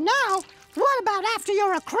the mirror now? What about after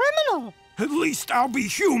you're a criminal? At least I'll be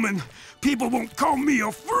human. People won't call me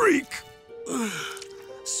a freak.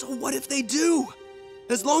 So what if they do?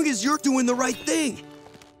 As long as you're doing the right thing.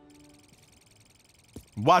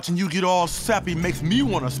 Watching you get all sappy makes me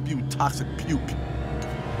want to spew toxic puke.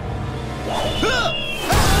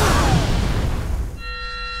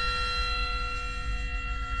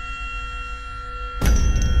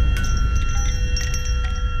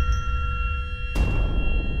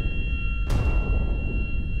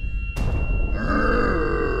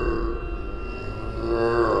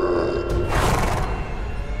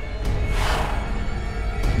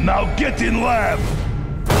 Now get in lab!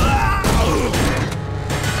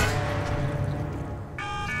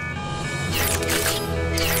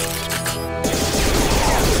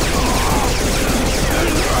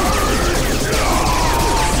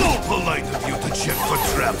 So polite of you to check for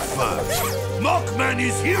trap first. Mockman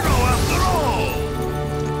is hero after all!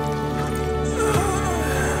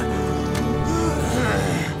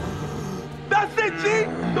 That's it, G!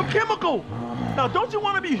 The chemical! Now, don't you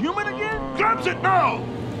want to be human again? Grabs it now!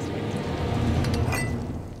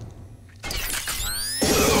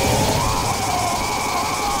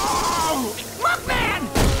 Muckman!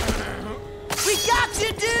 We got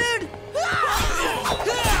you, dude!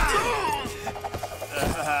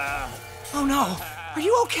 Oh no, are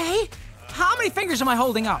you okay? How many fingers am I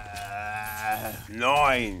holding up?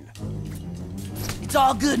 9. It's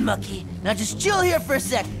all good, Mucky. Now just chill here for a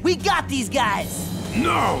sec. We got these guys.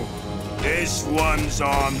 No! This one's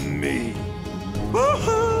on me.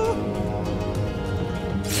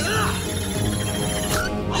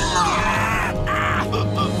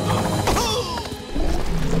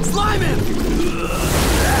 Slime him!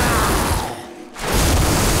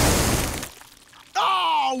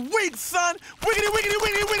 Oh, wait, son! Wiggity, wiggity,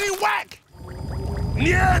 wiggity, wiggity, whack!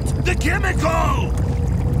 Niet! The chemical!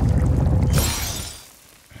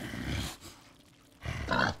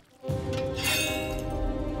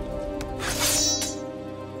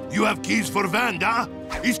 You have keys for Vanda?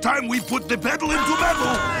 It's time we put the pedal into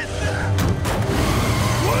metal!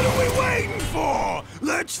 What are we waiting for?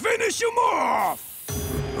 Let's finish him off!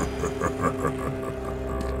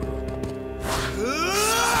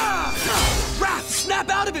 Raph, snap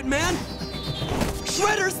out of it, man!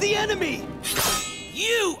 Shredder's the enemy!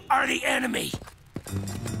 You are the enemy!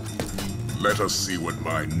 Let us see what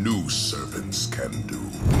my new servants can do.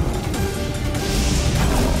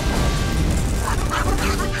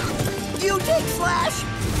 You take Slash!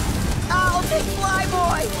 I'll take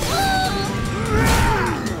Flyboy!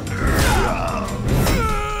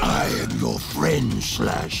 I am your friend,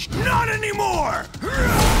 Slash. Not anymore!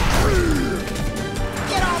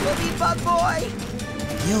 Get off of me, Bug Boy!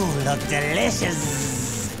 You look delicious!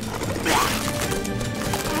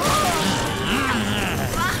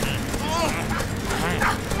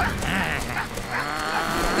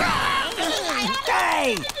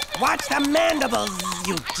 Hey! Watch the mandibles,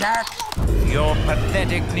 you jerk! Your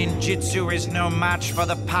pathetic ninjutsu is no match for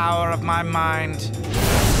the power of my mind.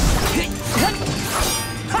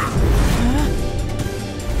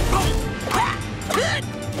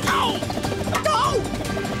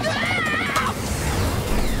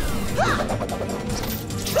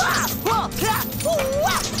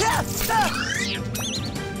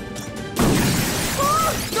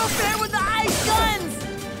 Go fair with the ice guns!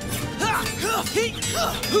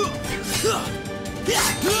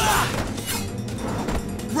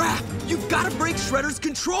 Raph, you've got to break Shredder's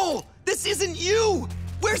control! This isn't you!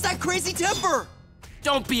 Where's that crazy temper?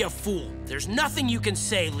 Don't be a fool. There's nothing you can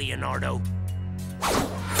say, Leonardo.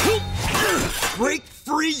 Break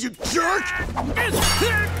free, you jerk!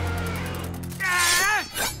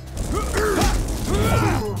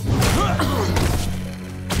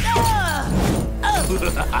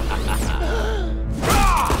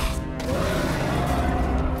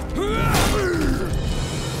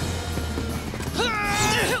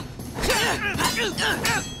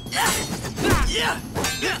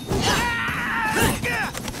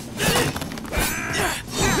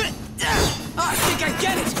 I think I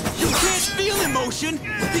get it! You can't feel emotion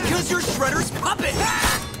because you're Shredder's puppet!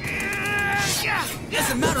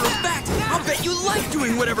 As a matter of fact, I'll bet you like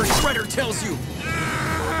doing whatever Shredder tells you!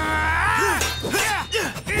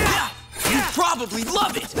 You probably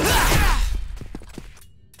love it!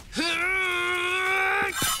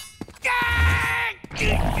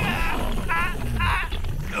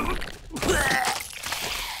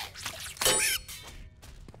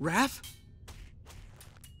 Raph?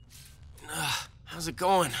 How's it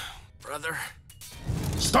going, brother?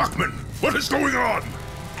 Stockman, what is going on?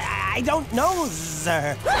 I don't know,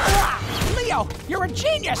 sir. Leo, you're a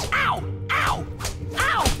genius! Ow! Ow!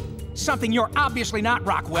 Ow! Something you're obviously not,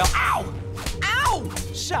 Rockwell. Ow! Ow!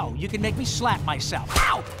 So, you can make me slap myself.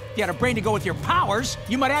 Ow! If you had a brain to go with your powers,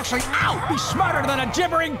 you might actually, ow, be smarter than a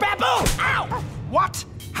gibbering baboon! Ow! What?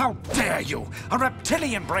 How dare you? A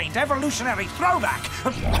reptilian-brained evolutionary throwback!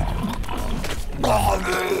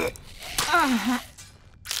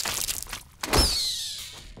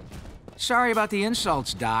 Sorry about the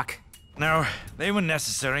insults, Doc. No, they were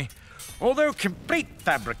necessary. Although complete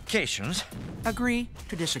fabrications. Agree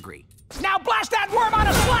to disagree. Now blast that worm on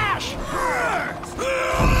a Slash!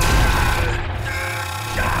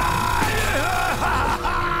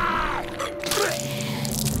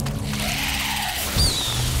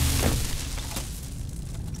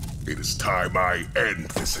 It is time I end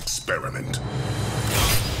this experiment.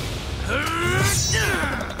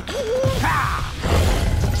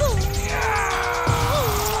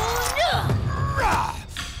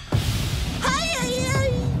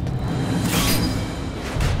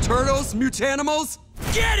 Turtles, mutanimals,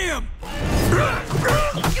 get him!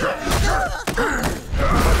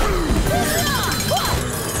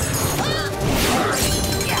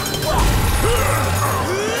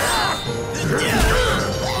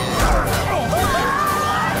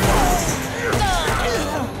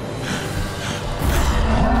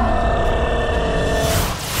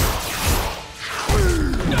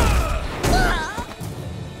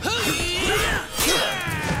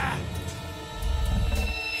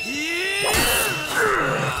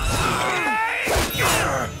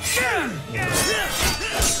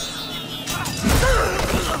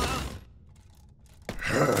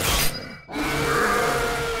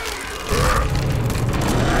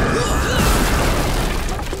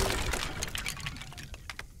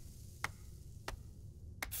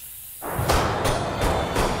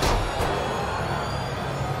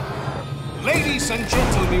 Ladies and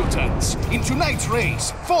gentle mutants, in tonight's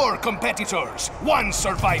race, 4 competitors, 1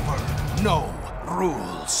 survivor. No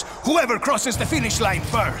rules. Whoever crosses the finish line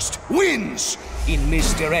first wins. In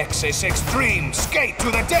Mr. X's Extreme Skate to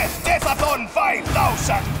the Death Deathathon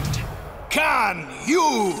 5000. Can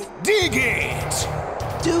you dig it?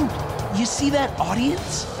 Dude, you see that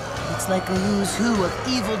audience? It's like a who's who of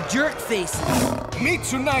evil jerk faces. Meet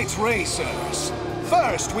tonight's racers.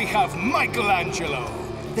 First, we have Michelangelo,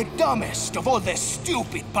 the dumbest of all the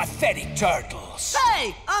stupid, pathetic turtles.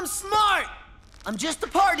 Hey, I'm smart! I'm just a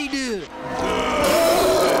party dude.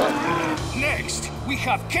 Next, we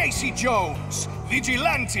have Casey Jones,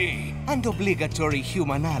 vigilante and obligatory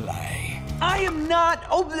human ally. I am not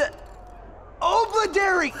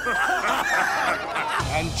obligatory.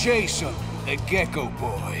 And Jason, the Gecko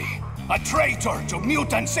Boy, a traitor to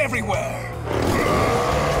mutants everywhere.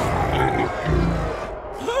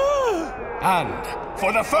 And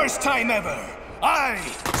for the first time ever, I,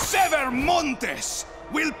 Sever Montes,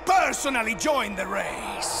 will personally join the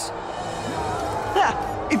race.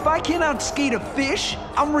 If I can't outskate a fish,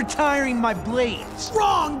 I'm retiring my blades.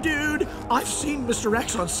 Wrong, dude! I've seen Mr.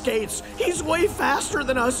 X on skates. He's way faster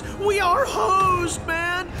than us. We are hosed,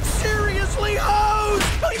 man! Seriously hosed!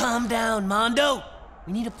 Calm down, Mondo.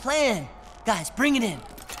 We need a plan. Guys, bring it in.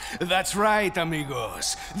 That's right,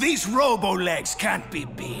 amigos. These robo-legs can't be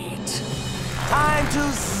beat. Time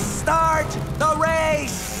to start the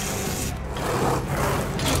race!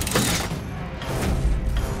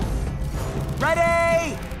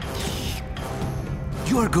 Ready!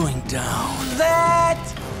 You're going down. Set!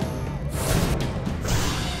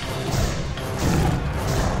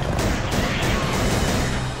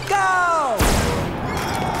 Go!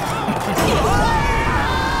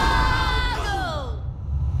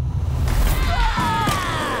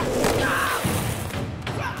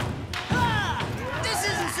 This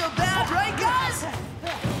isn't so bad, right, guys?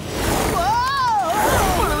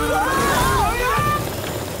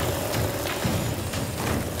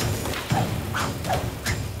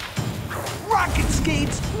 Rocket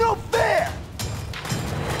skates, no fair!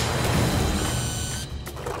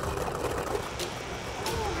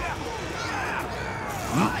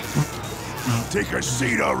 Take a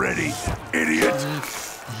seat already, idiot!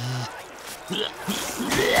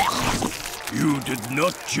 You did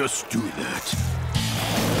not just do that.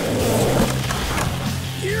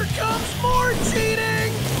 Here comes more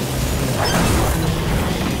cheating!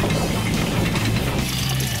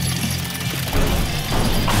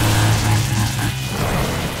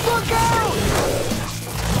 Look out!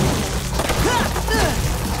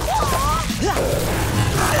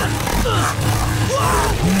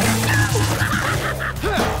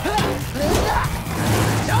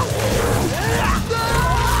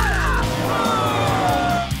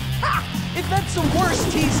 If that's the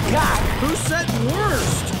worst he's got. Who said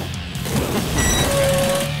worst?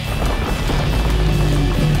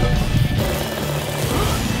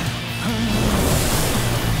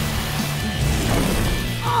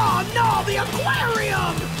 Oh no, the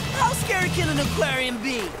aquarium! How scary can an aquarium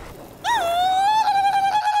be?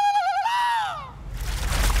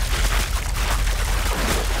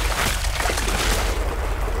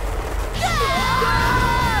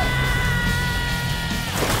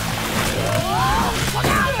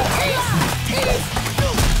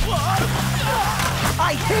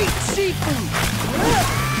 I hate seafood!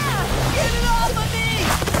 Get it off of me!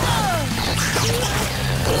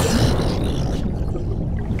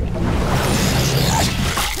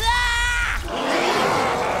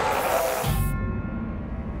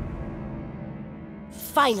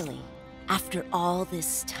 Finally, after all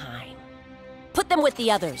this time. Put them with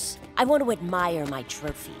the others. I want to admire my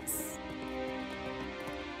trophies.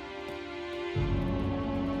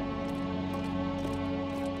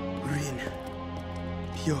 Rin,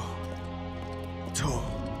 Pyo, To,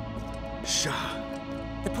 Sha.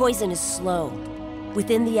 The poison is slow.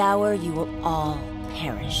 Within the hour, you will all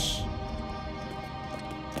perish.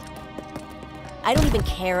 I don't even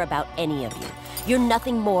care about any of you. You're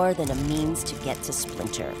nothing more than a means to get to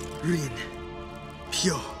Splinter. Rin,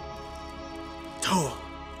 Pyo, To,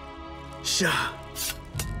 Sha.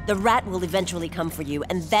 The rat will eventually come for you,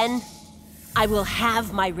 and then I will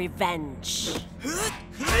have my revenge.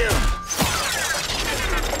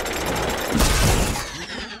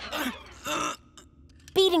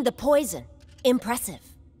 Beating the poison. Impressive.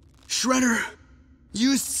 Shredder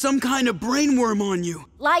used some kind of brainworm on you.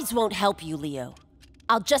 Lies won't help you, Leo.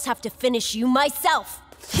 I'll just have to finish you myself.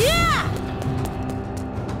 Yeah!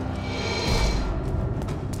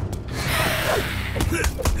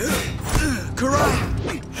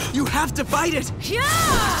 Karai, you have to fight it. Yeah!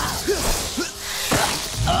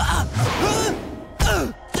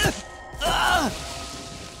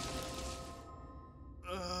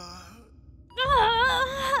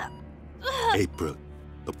 April,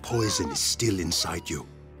 the poison is still inside you.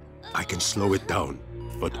 I can slow it down,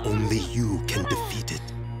 but only you can defeat it.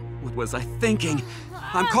 What was I thinking?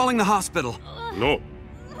 I'm calling the hospital. No.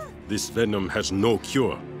 This venom has no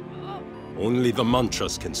cure. Only the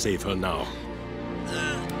mantras can save her now.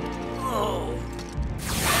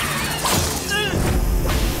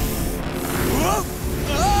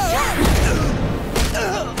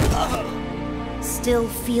 Still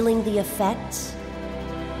feeling the effects?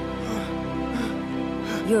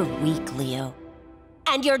 You're weak, Leo.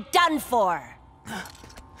 And you're done for!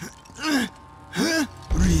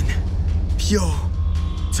 Rin, Pyo,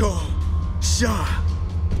 To, Sha.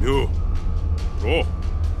 Yu, Ro,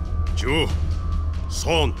 Ju,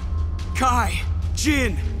 Son. Kai,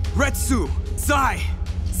 Jin, Retsu, Zai,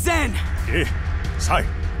 Zen. Sai,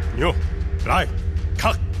 Nyo, Rai,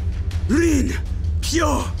 Kak. Rin,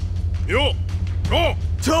 Pyo, Yu, Ro,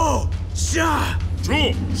 To, Sha.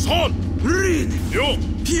 Ju, Son. Rin, Yu,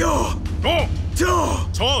 Pyo, Ro, To,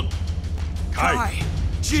 Son. Kai,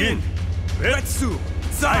 Jin, Retsu,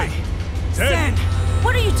 Zai, Zen.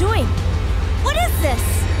 What are you doing? What is this?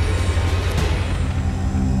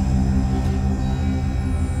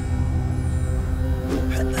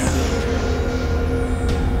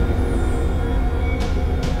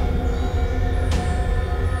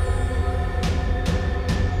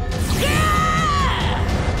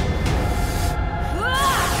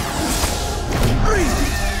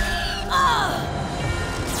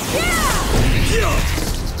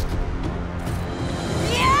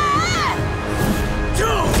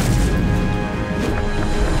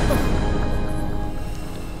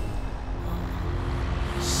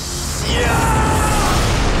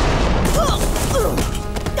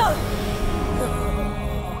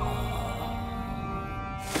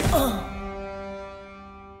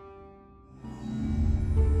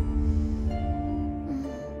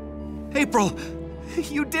 April!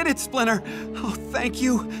 You did it, Splinter! Oh, thank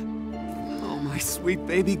you! Oh, my sweet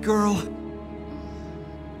baby girl.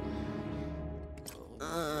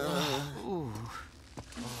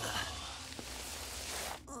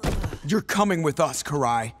 You're coming with us,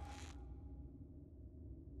 Karai.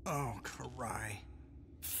 Oh, Karai.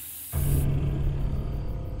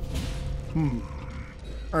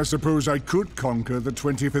 I suppose I could conquer the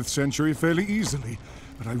 25th century fairly easily,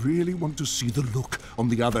 but I really want to see the look on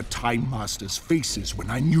the other Time Masters' faces when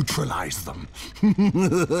I neutralize them.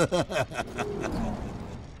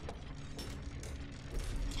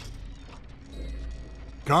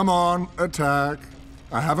 Come on, attack.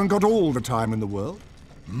 I haven't got all the time in the world.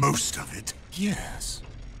 Most of it, yes.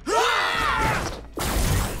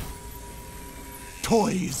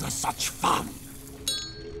 Toys are such fun.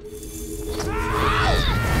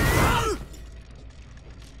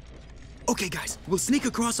 Okay, guys, we'll sneak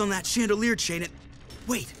across on that chandelier chain and...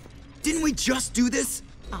 Wait, didn't we just do this?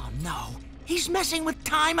 Oh, no. He's messing with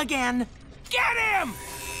time again. Get him!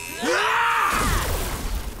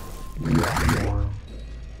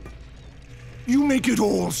 You make it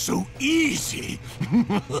all so easy.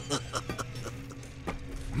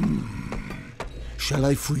 Shall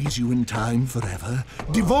I freeze you in time forever?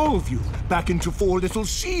 Devolve you back into 4 little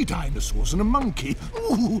sea dinosaurs and a monkey?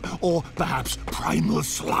 Ooh, or perhaps primal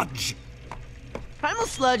sludge? Primal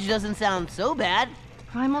sludge doesn't sound so bad.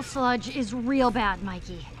 Primal sludge is real bad,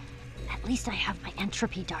 Mikey. At least I have my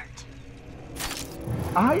entropy dart.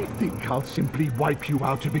 I think I'll simply wipe you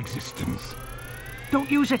out of existence.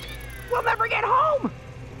 Don't use it. We'll never get home!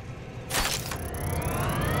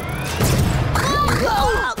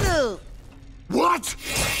 What?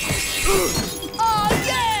 Oh,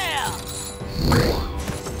 yeah!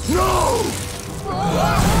 No!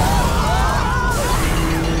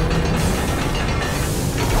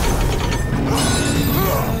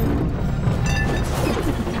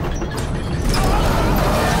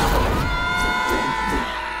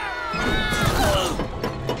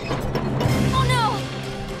 Oh, no!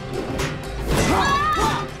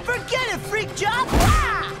 Forget it, freak job!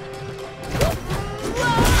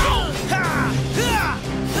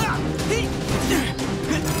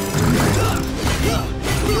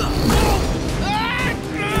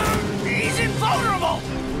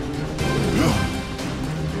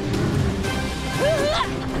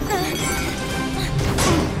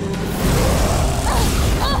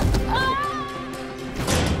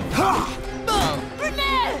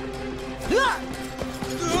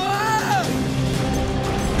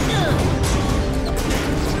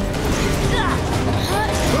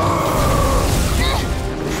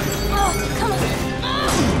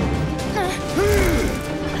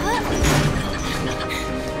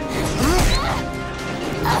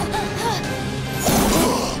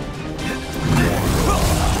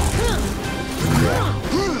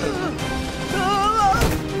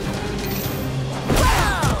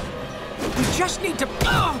 just need to...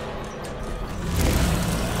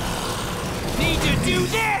 Need to do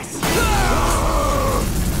this!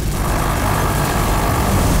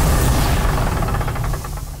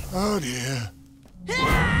 Oh dear.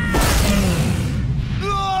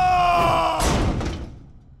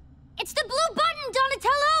 It's the blue button,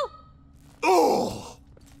 Donatello! Oh!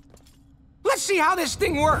 Let's see how this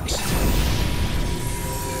thing works.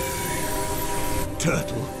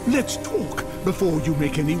 Turtle, let's talk before you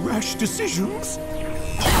make any rash decisions.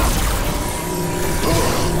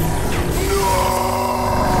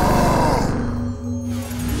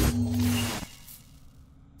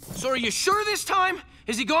 So are you sure this time?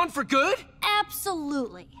 Is he gone for good?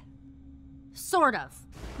 Absolutely. Sort of.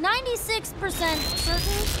 96%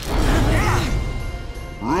 certain.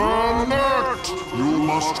 Reminisce! You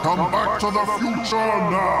must come back to the future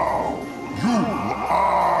now! You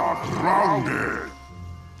are grounded!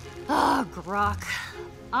 Oh, Grok.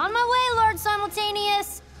 On my way, Lord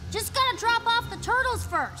Simultaneous. Just gotta drop off the turtles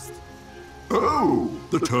first. Oh,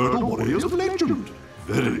 the Turtle Warriors of Legend.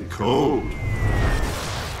 Very cold.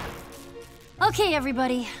 Okay,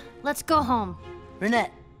 everybody. Let's go home.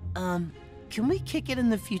 Reminisce, can we kick it in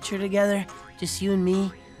the future together? Just you and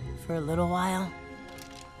me, for a little while?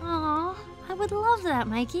 Aw, I would love that,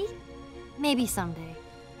 Mikey. Maybe someday.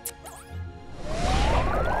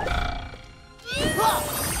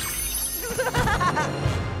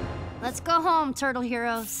 Let's go home, turtle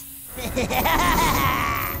heroes.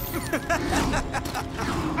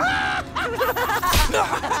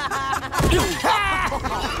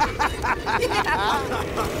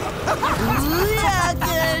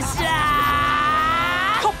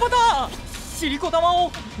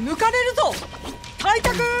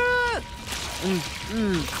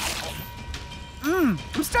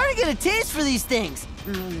 I'm starting to get a taste for these things.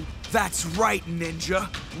 That's right, Ninja.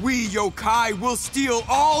 We yokai will steal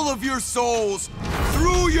all of your souls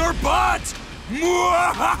through your butt!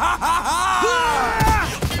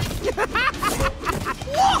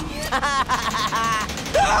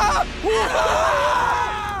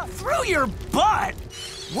 Through your butt?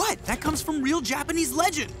 What? That comes from real Japanese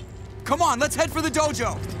legend. Come on, let's head for the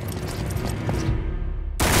dojo.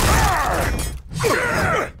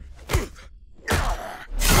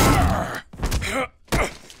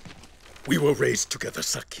 We were raised together,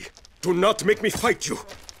 Saki. Do not make me fight you.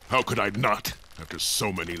 How could I not? After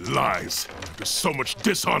so many lies, after so much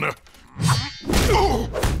dishonor.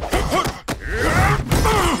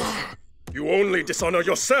 You only dishonor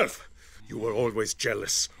yourself. You were always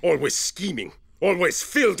jealous, always scheming, always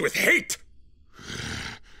filled with hate.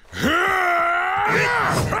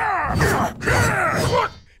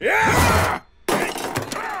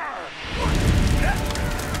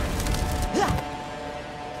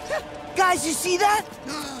 Guys, you see that?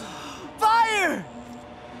 Fire!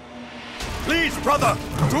 Please, brother,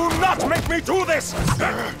 do not make me do this!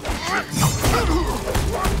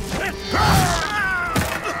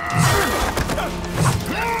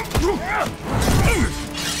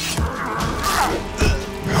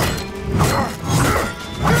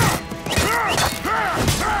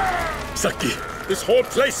 Saki, this whole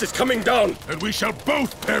place is coming down! And we shall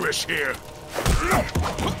both perish here!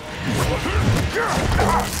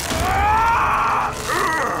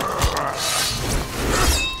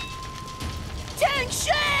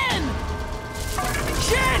 Shen!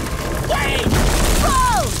 Shen! Wait!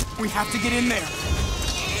 Whoa! We have to get in there.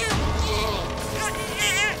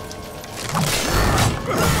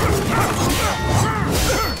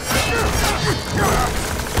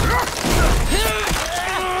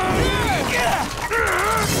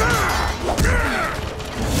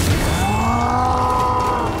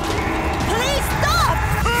 Please stop!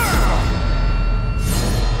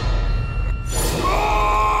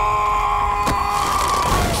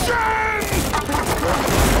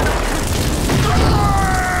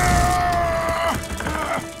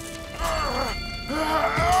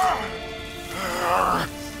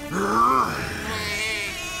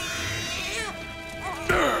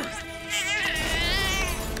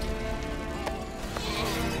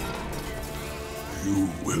 You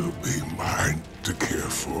will be mine to care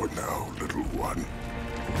for now, little one.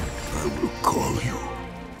 I will call you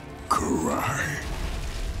Karai.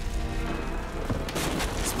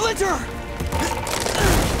 Splinter!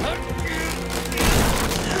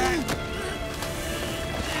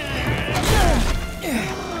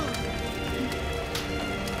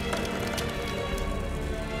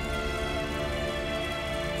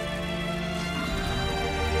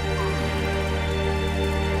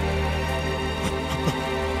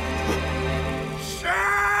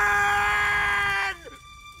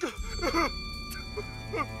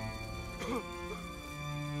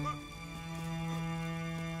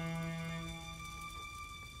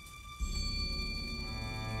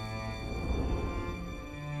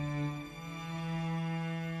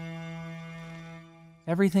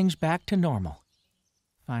 everything's back to normal.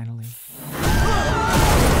 Finally.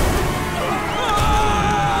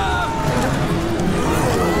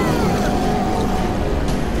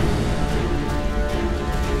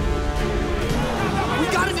 We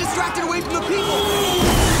gotta distract it away from the people!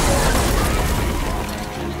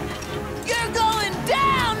 You're going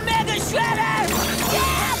down, Mega Shredder!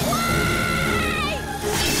 Yeah, why?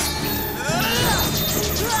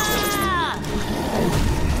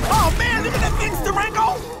 Oh man, look at that thing,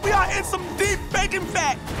 Durango! We are in some deep bacon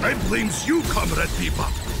fat! I blames you, Comrade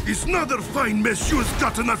Bebop. It's another fine mess you've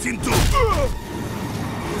gotten us into.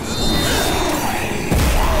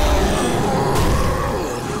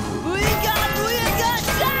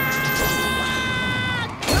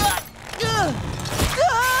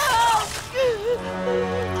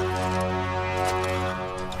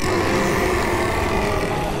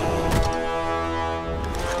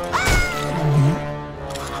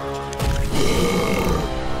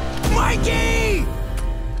 Mikey!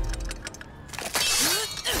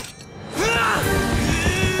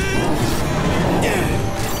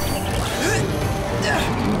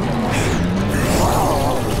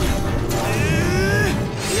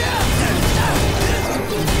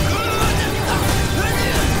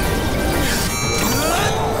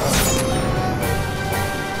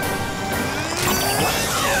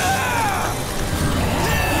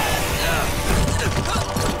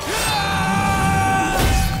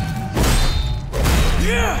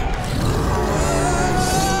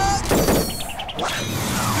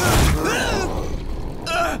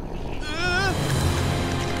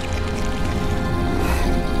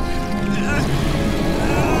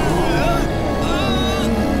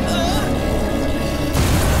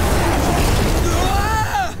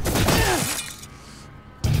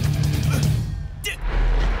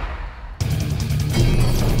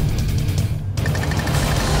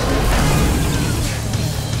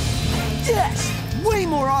 Yes! Way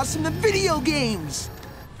more awesome than video games!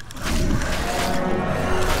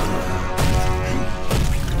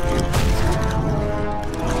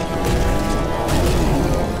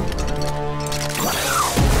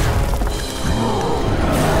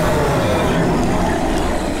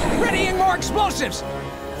 Readying more explosives!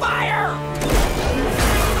 Fire!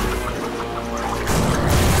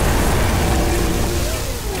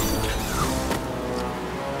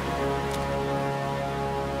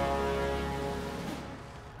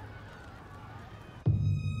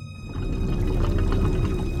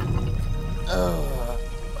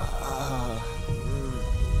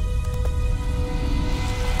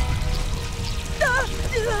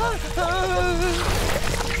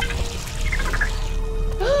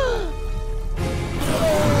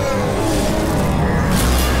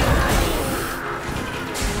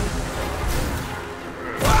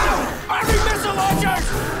 Army missile launchers!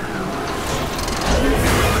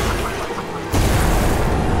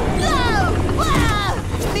 No! Wow!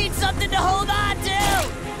 Need something to hold on to!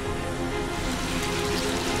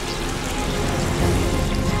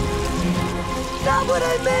 Not what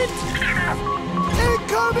I meant!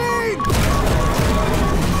 Incoming!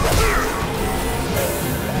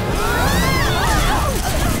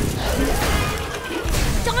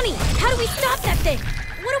 Donnie, how do we stop that thing?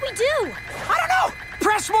 What do we do? I don't know!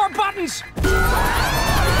 Press more buttons!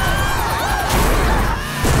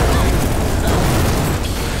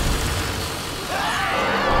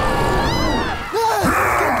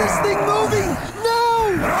 Get this thing moving! No!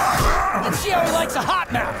 Let's see how he likes a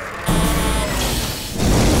hot mouth.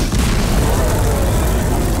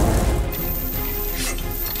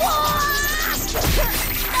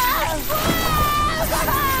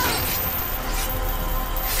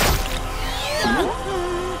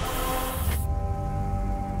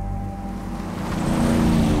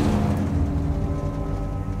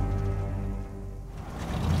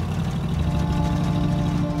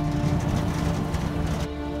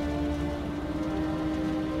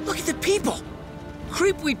 Look at the people!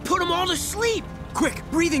 Creepweed put them all to sleep! Quick,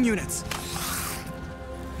 breathing units!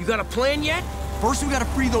 You got a plan yet? First, we gotta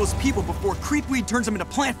free those people before Creepweed turns them into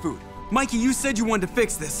plant food. Mikey, you said you wanted to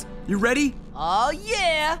fix this. You ready? Oh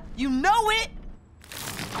yeah! You know it!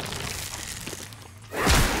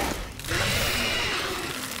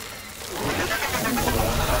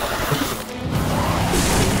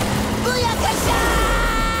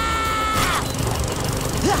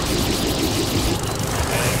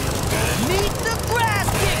 Meet the grass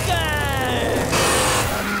kicker!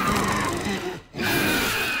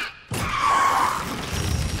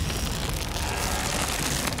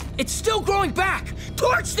 It's still growing back!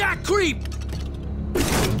 Torch that creep!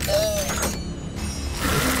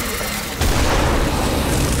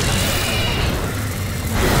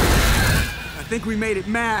 think we made it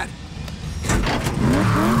mad.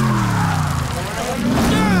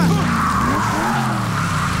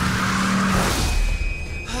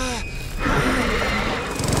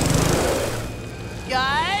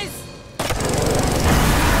 Guys?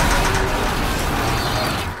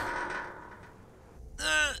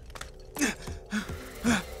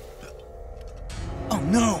 Oh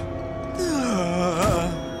no!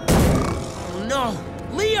 Oh no!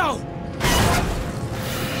 Leo!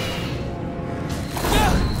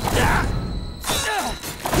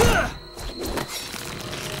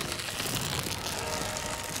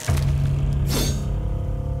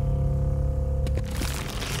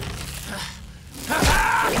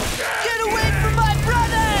 Get away from my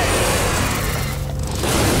brother!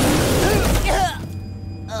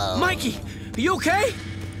 Mikey, are you okay?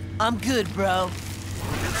 I'm good, bro.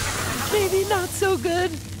 Maybe not so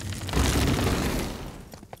good.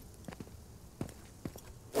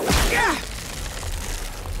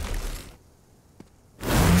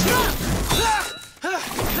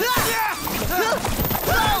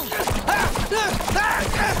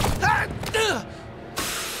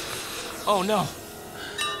 Oh no.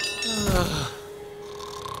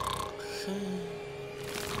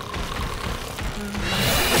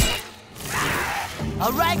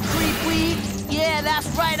 All right, Creepweed. Yeah, that's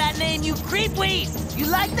right. I named you Creepweed. You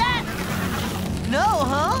like that? No,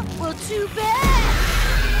 huh? Well, too bad.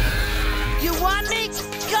 You want me?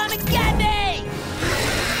 Come and get me!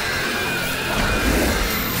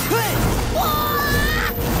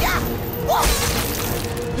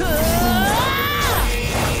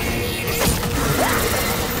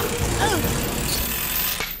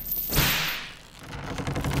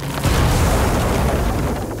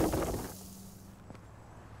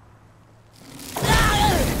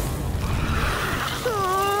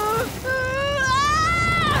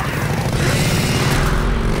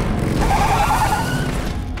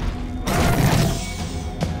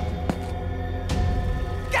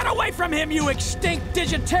 Get away from him, you extinct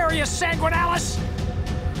Digitarius sanguinalis!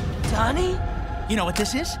 Donnie? You know what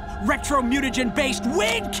this is? Retro-mutagen-based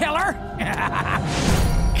weed killer!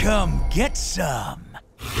 Come get some.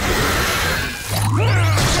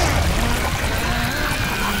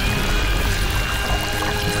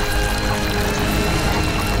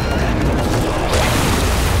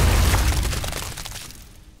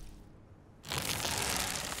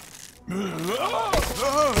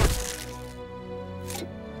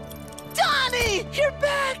 Donnie! You're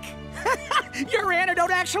back! Your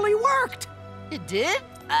antidote actually worked! It did?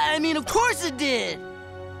 I mean, of course it did!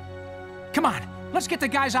 Come on, let's get the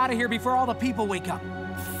guys out of here before all the people wake up.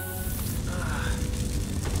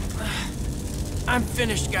 I'm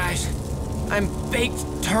finished, guys. I'm baked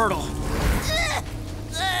turtle.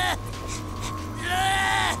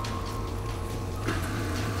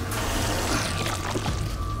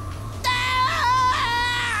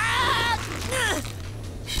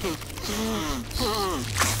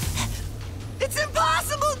 It's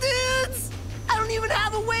impossible, dudes! I don't even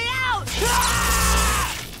have a way out!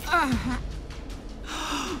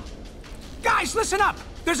 Guys, listen up!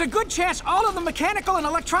 There's a good chance all of the mechanical and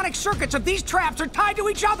electronic circuits of these traps are tied to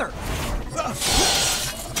each other!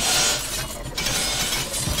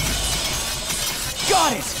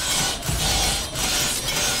 Got it!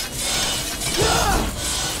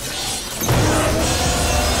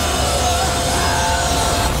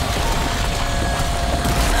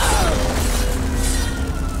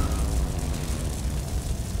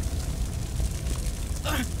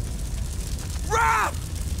 Raph!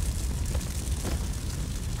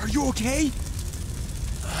 Are you okay?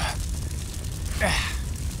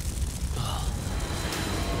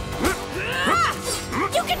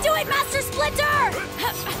 You can do it, Master Splinter!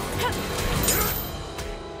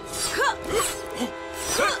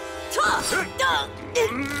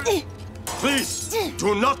 Please,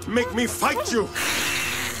 do not make me fight you!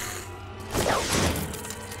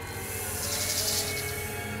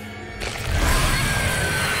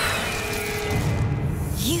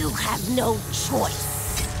 You have no choice.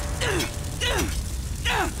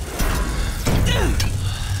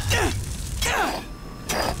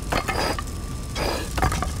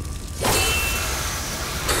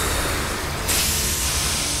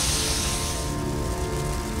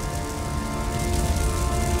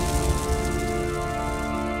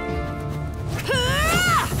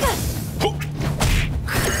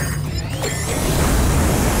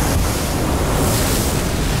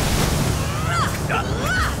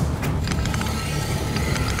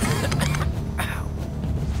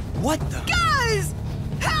 What the? Guys!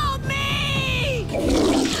 Help me!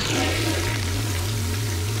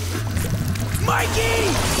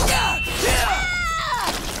 Mikey!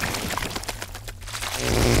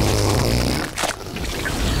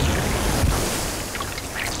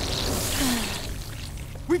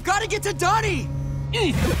 We've got to get to Donnie!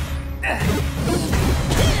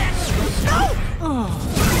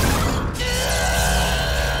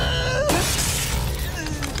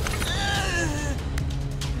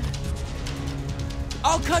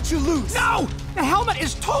 I'll cut you loose! No! The helmet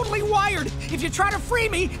is totally wired! If you try to free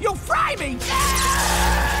me, you'll fry me!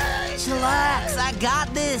 Chillax, I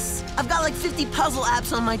got this. I've got like 50 puzzle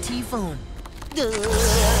apps on my T-phone.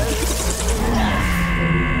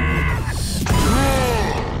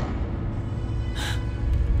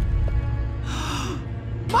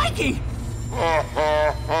 Mikey!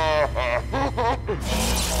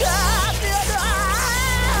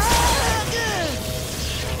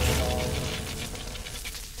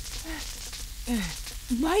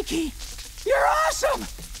 Mikey, you're awesome!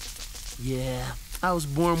 Yeah, I was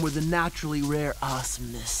born with a naturally rare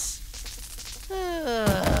awesomeness.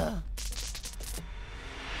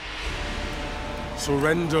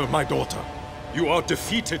 Surrender, my daughter. You are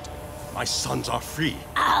defeated. My sons are free.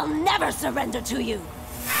 I'll never surrender to you.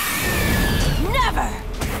 Never!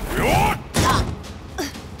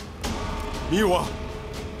 Miwa.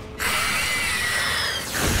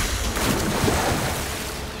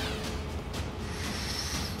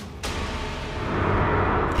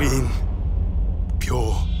 Clean,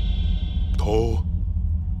 pure, to,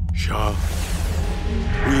 sha,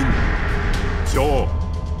 win, pure,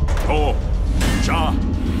 to, sha.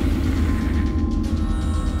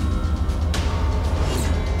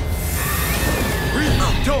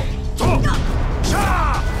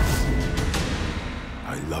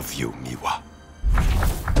 I love you, Miwa.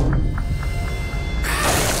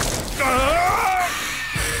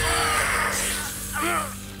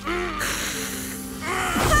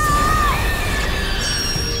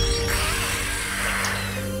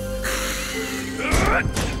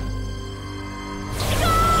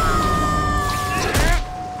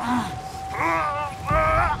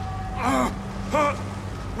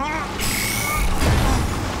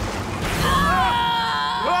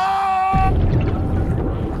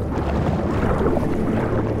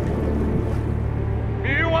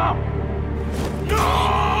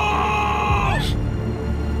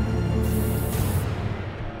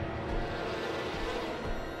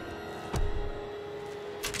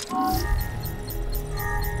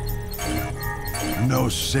 No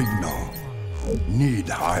signal. Need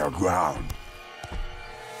higher ground.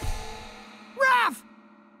 Raph!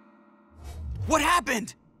 What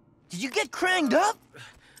happened? Did you get Kraanged up?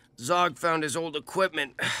 Zog found his old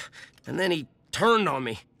equipment, and then he turned on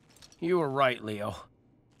me. You were right, Leo.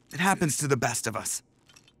 It happens to the best of us.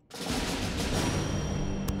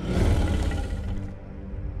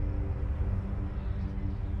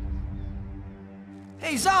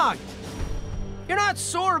 Hey, Zog! You're not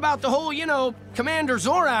sore about the whole, Commander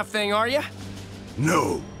Zoraf thing, are you?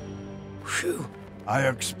 No. Phew. I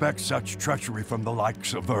expect such treachery from the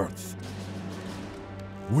likes of Earth.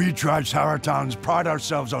 We Triceratons pride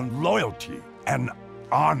ourselves on loyalty and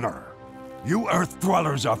honor. You Earth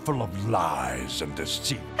Dwellers are full of lies and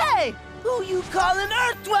deceit. Hey! Who you calling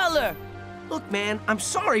Earth Dweller? Look, man, I'm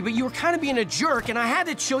sorry, but you were kind of being a jerk, and I had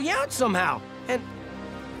to chill you out somehow. And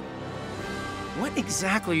what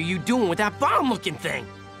exactly are you doing with that bomb-looking thing?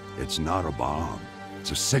 It's not a bomb.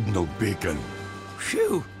 It's a signal beacon.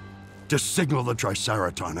 Phew. To signal the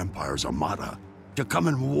Triceraton Empire's armada to come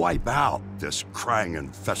and wipe out this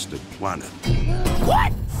Kraang-infested planet.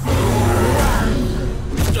 What?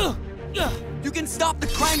 You can stop the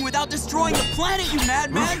Kraang without destroying the planet, you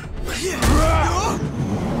madman!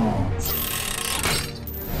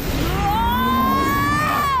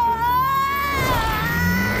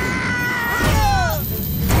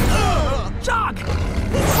 Zog!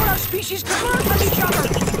 That's what our species can learn from each other!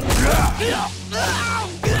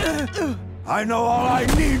 I know all I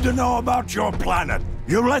need to know about your planet.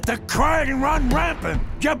 You let the Kraang run rampant,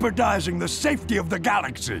 jeopardizing the safety of the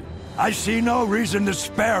galaxy. I see no reason to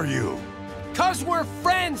spare you. 'Cause we're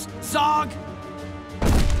friends, Zog!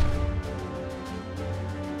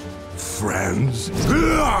 Friends?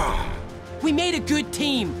 We made a good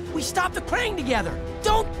team. We stopped the Kraang together.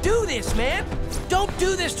 Don't do this, man! Don't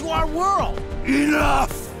do this to our world!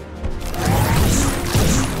 Enough!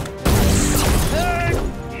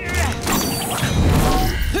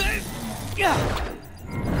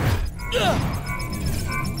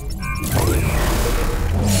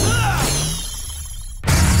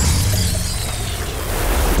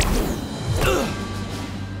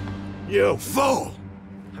 You fool!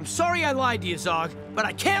 I'm sorry I lied to you, Zog, but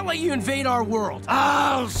I can't let you invade our world.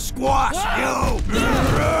 I'll squash you!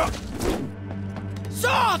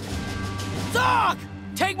 Zog! Zog!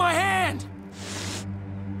 Take my hand!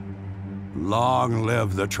 Long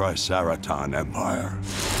live the Triceraton Empire.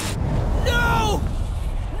 No!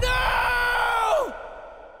 No!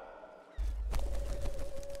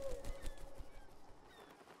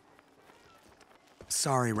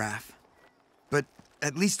 Sorry, Raph. But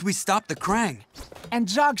at least we stopped the Kraang. And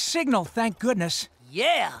Zog's signal, thank goodness.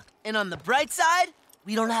 Yeah, and on the bright side,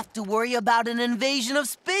 we don't have to worry about an invasion of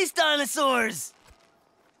space dinosaurs.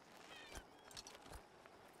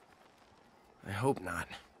 I hope not.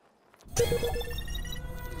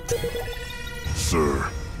 Sir,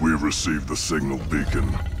 we have received the signal beacon.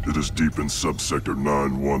 It is deep in subsector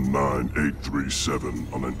 919837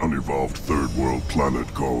 on an unevolved third world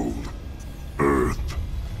planet called Earth.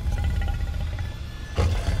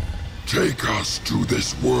 Take us to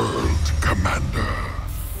this world, Commander.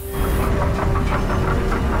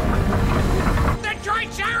 The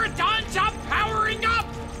Triceratons are powering up!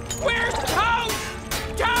 We're toast!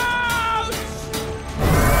 Toast!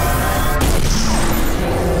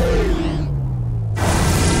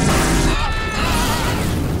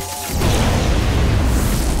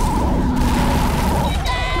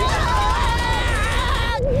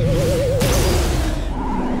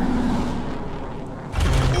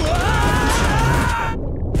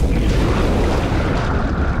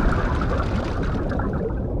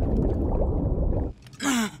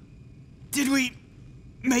 Did we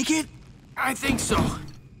make it? I think so.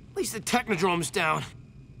 At least the Technodrome's down.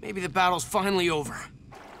 Maybe the battle's finally over.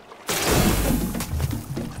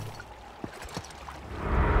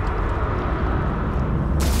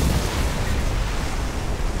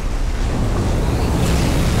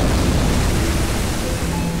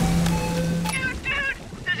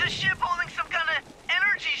 There's a ship holding some kind of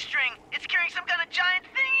energy string. It's carrying some kind of giant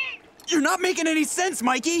thingy. You're not making any sense,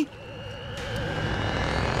 Mikey!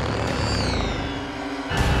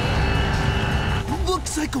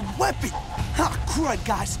 Looks like a weapon! Ah, crud,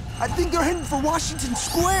 guys. I think they're heading for Washington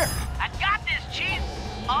Square. I got this, Chief.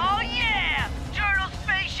 Oh, yeah! Turtle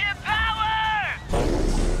spaceship power!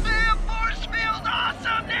 Damn force field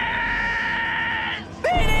awesomeness!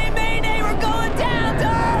 Mayday, mayday, we're going down,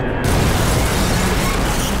 dog!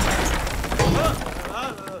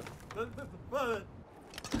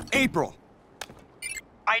 April.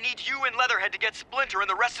 I need you and Leatherhead to get Splinter and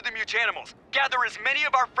the rest of the Mutanimals. Gather as many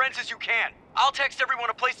of our friends as you can. I'll text everyone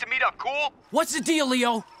a place to meet up, cool? What's the deal,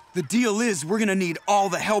 Leo? The deal is we're gonna need all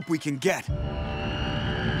the help we can get.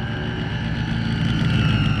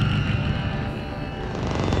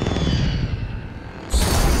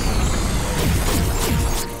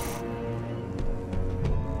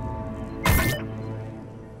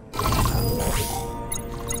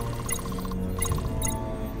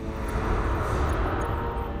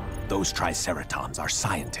 Those Triceratons are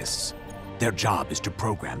scientists. Their job is to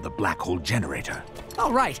program the black hole generator.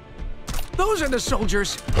 All right. Those are the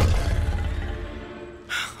soldiers.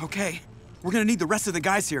 Okay, we're gonna need the rest of the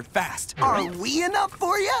guys here fast. Are we enough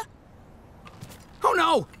for you? Oh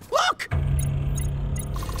no! Look!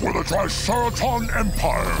 For the Triceraton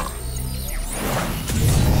Empire!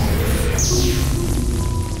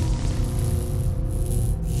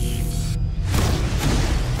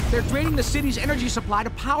 They're draining the city's energy supply to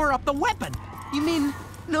power up the weapon. You mean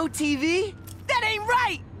no TV? That ain't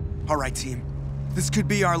right! All right, team. This could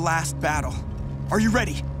be our last battle. Are you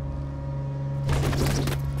ready?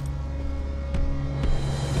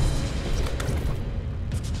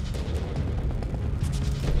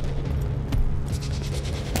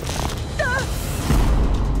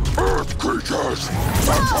 Earth creatures!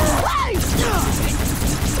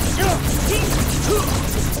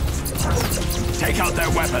 Take out their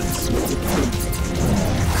weapons!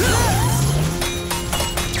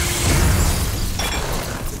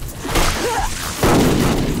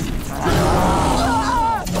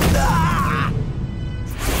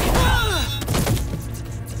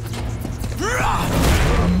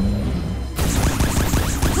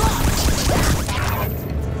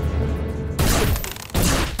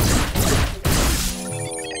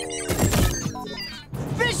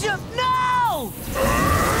 Bishop, no!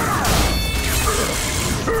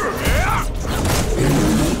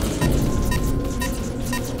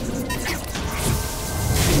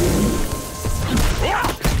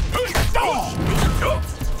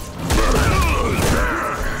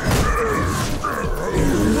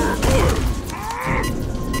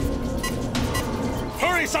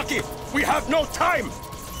 Hurry, Saki! We have no time!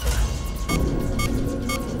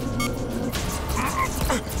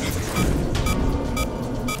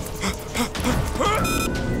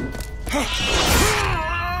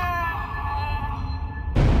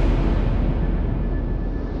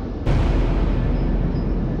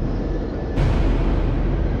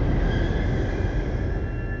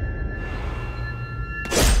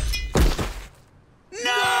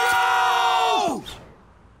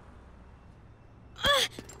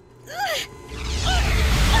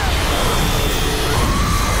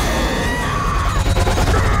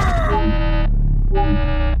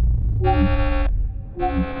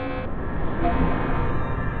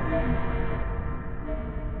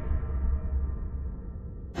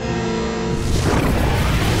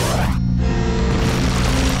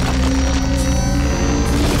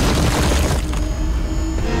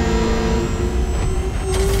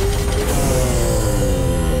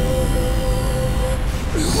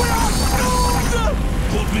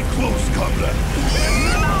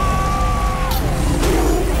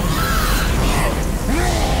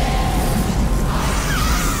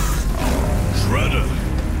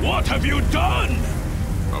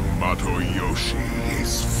 Yamato Yoshi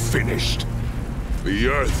is finished. The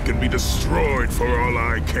Earth can be destroyed for all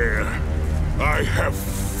I care. I have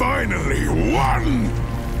finally won!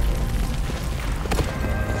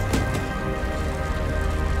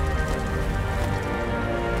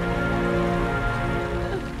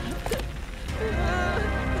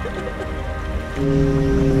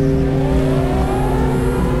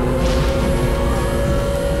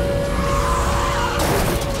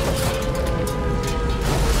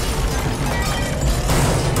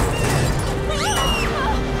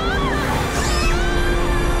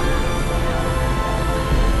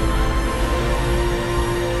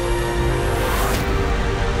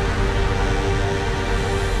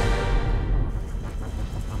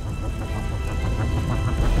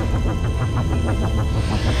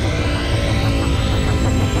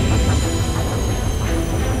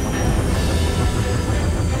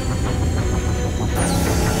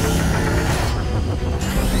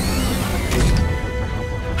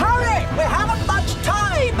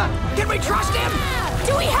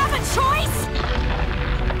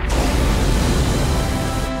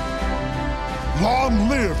 Long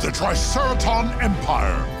live the Triceraton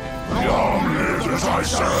Empire! Long live the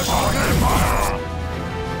Triceraton Empire!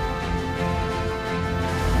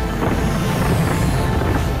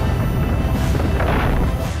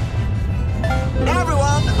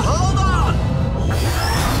 Everyone, hold on!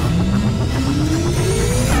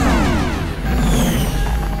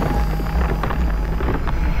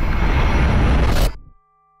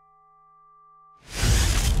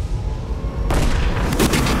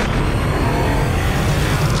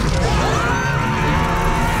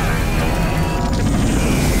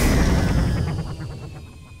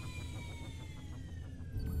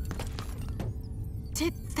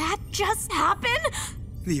 Did that just happen?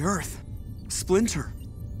 The Earth, Splinter,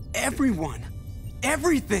 everyone,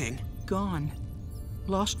 everything. Gone.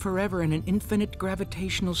 Lost forever in an infinite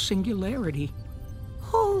gravitational singularity.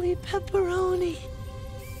 Holy pepperoni.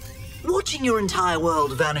 Watching your entire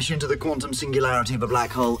world vanish into the quantum singularity of a black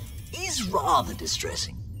hole is rather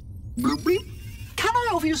distressing. Bloop bleep. Can I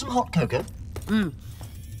offer you some hot cocoa?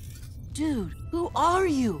 Dude, who are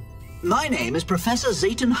you? My name is Professor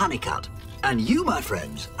Zayton Honeycutt, and you, my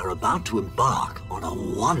friends, are about to embark on a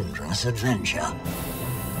wondrous adventure.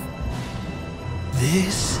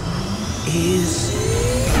 This is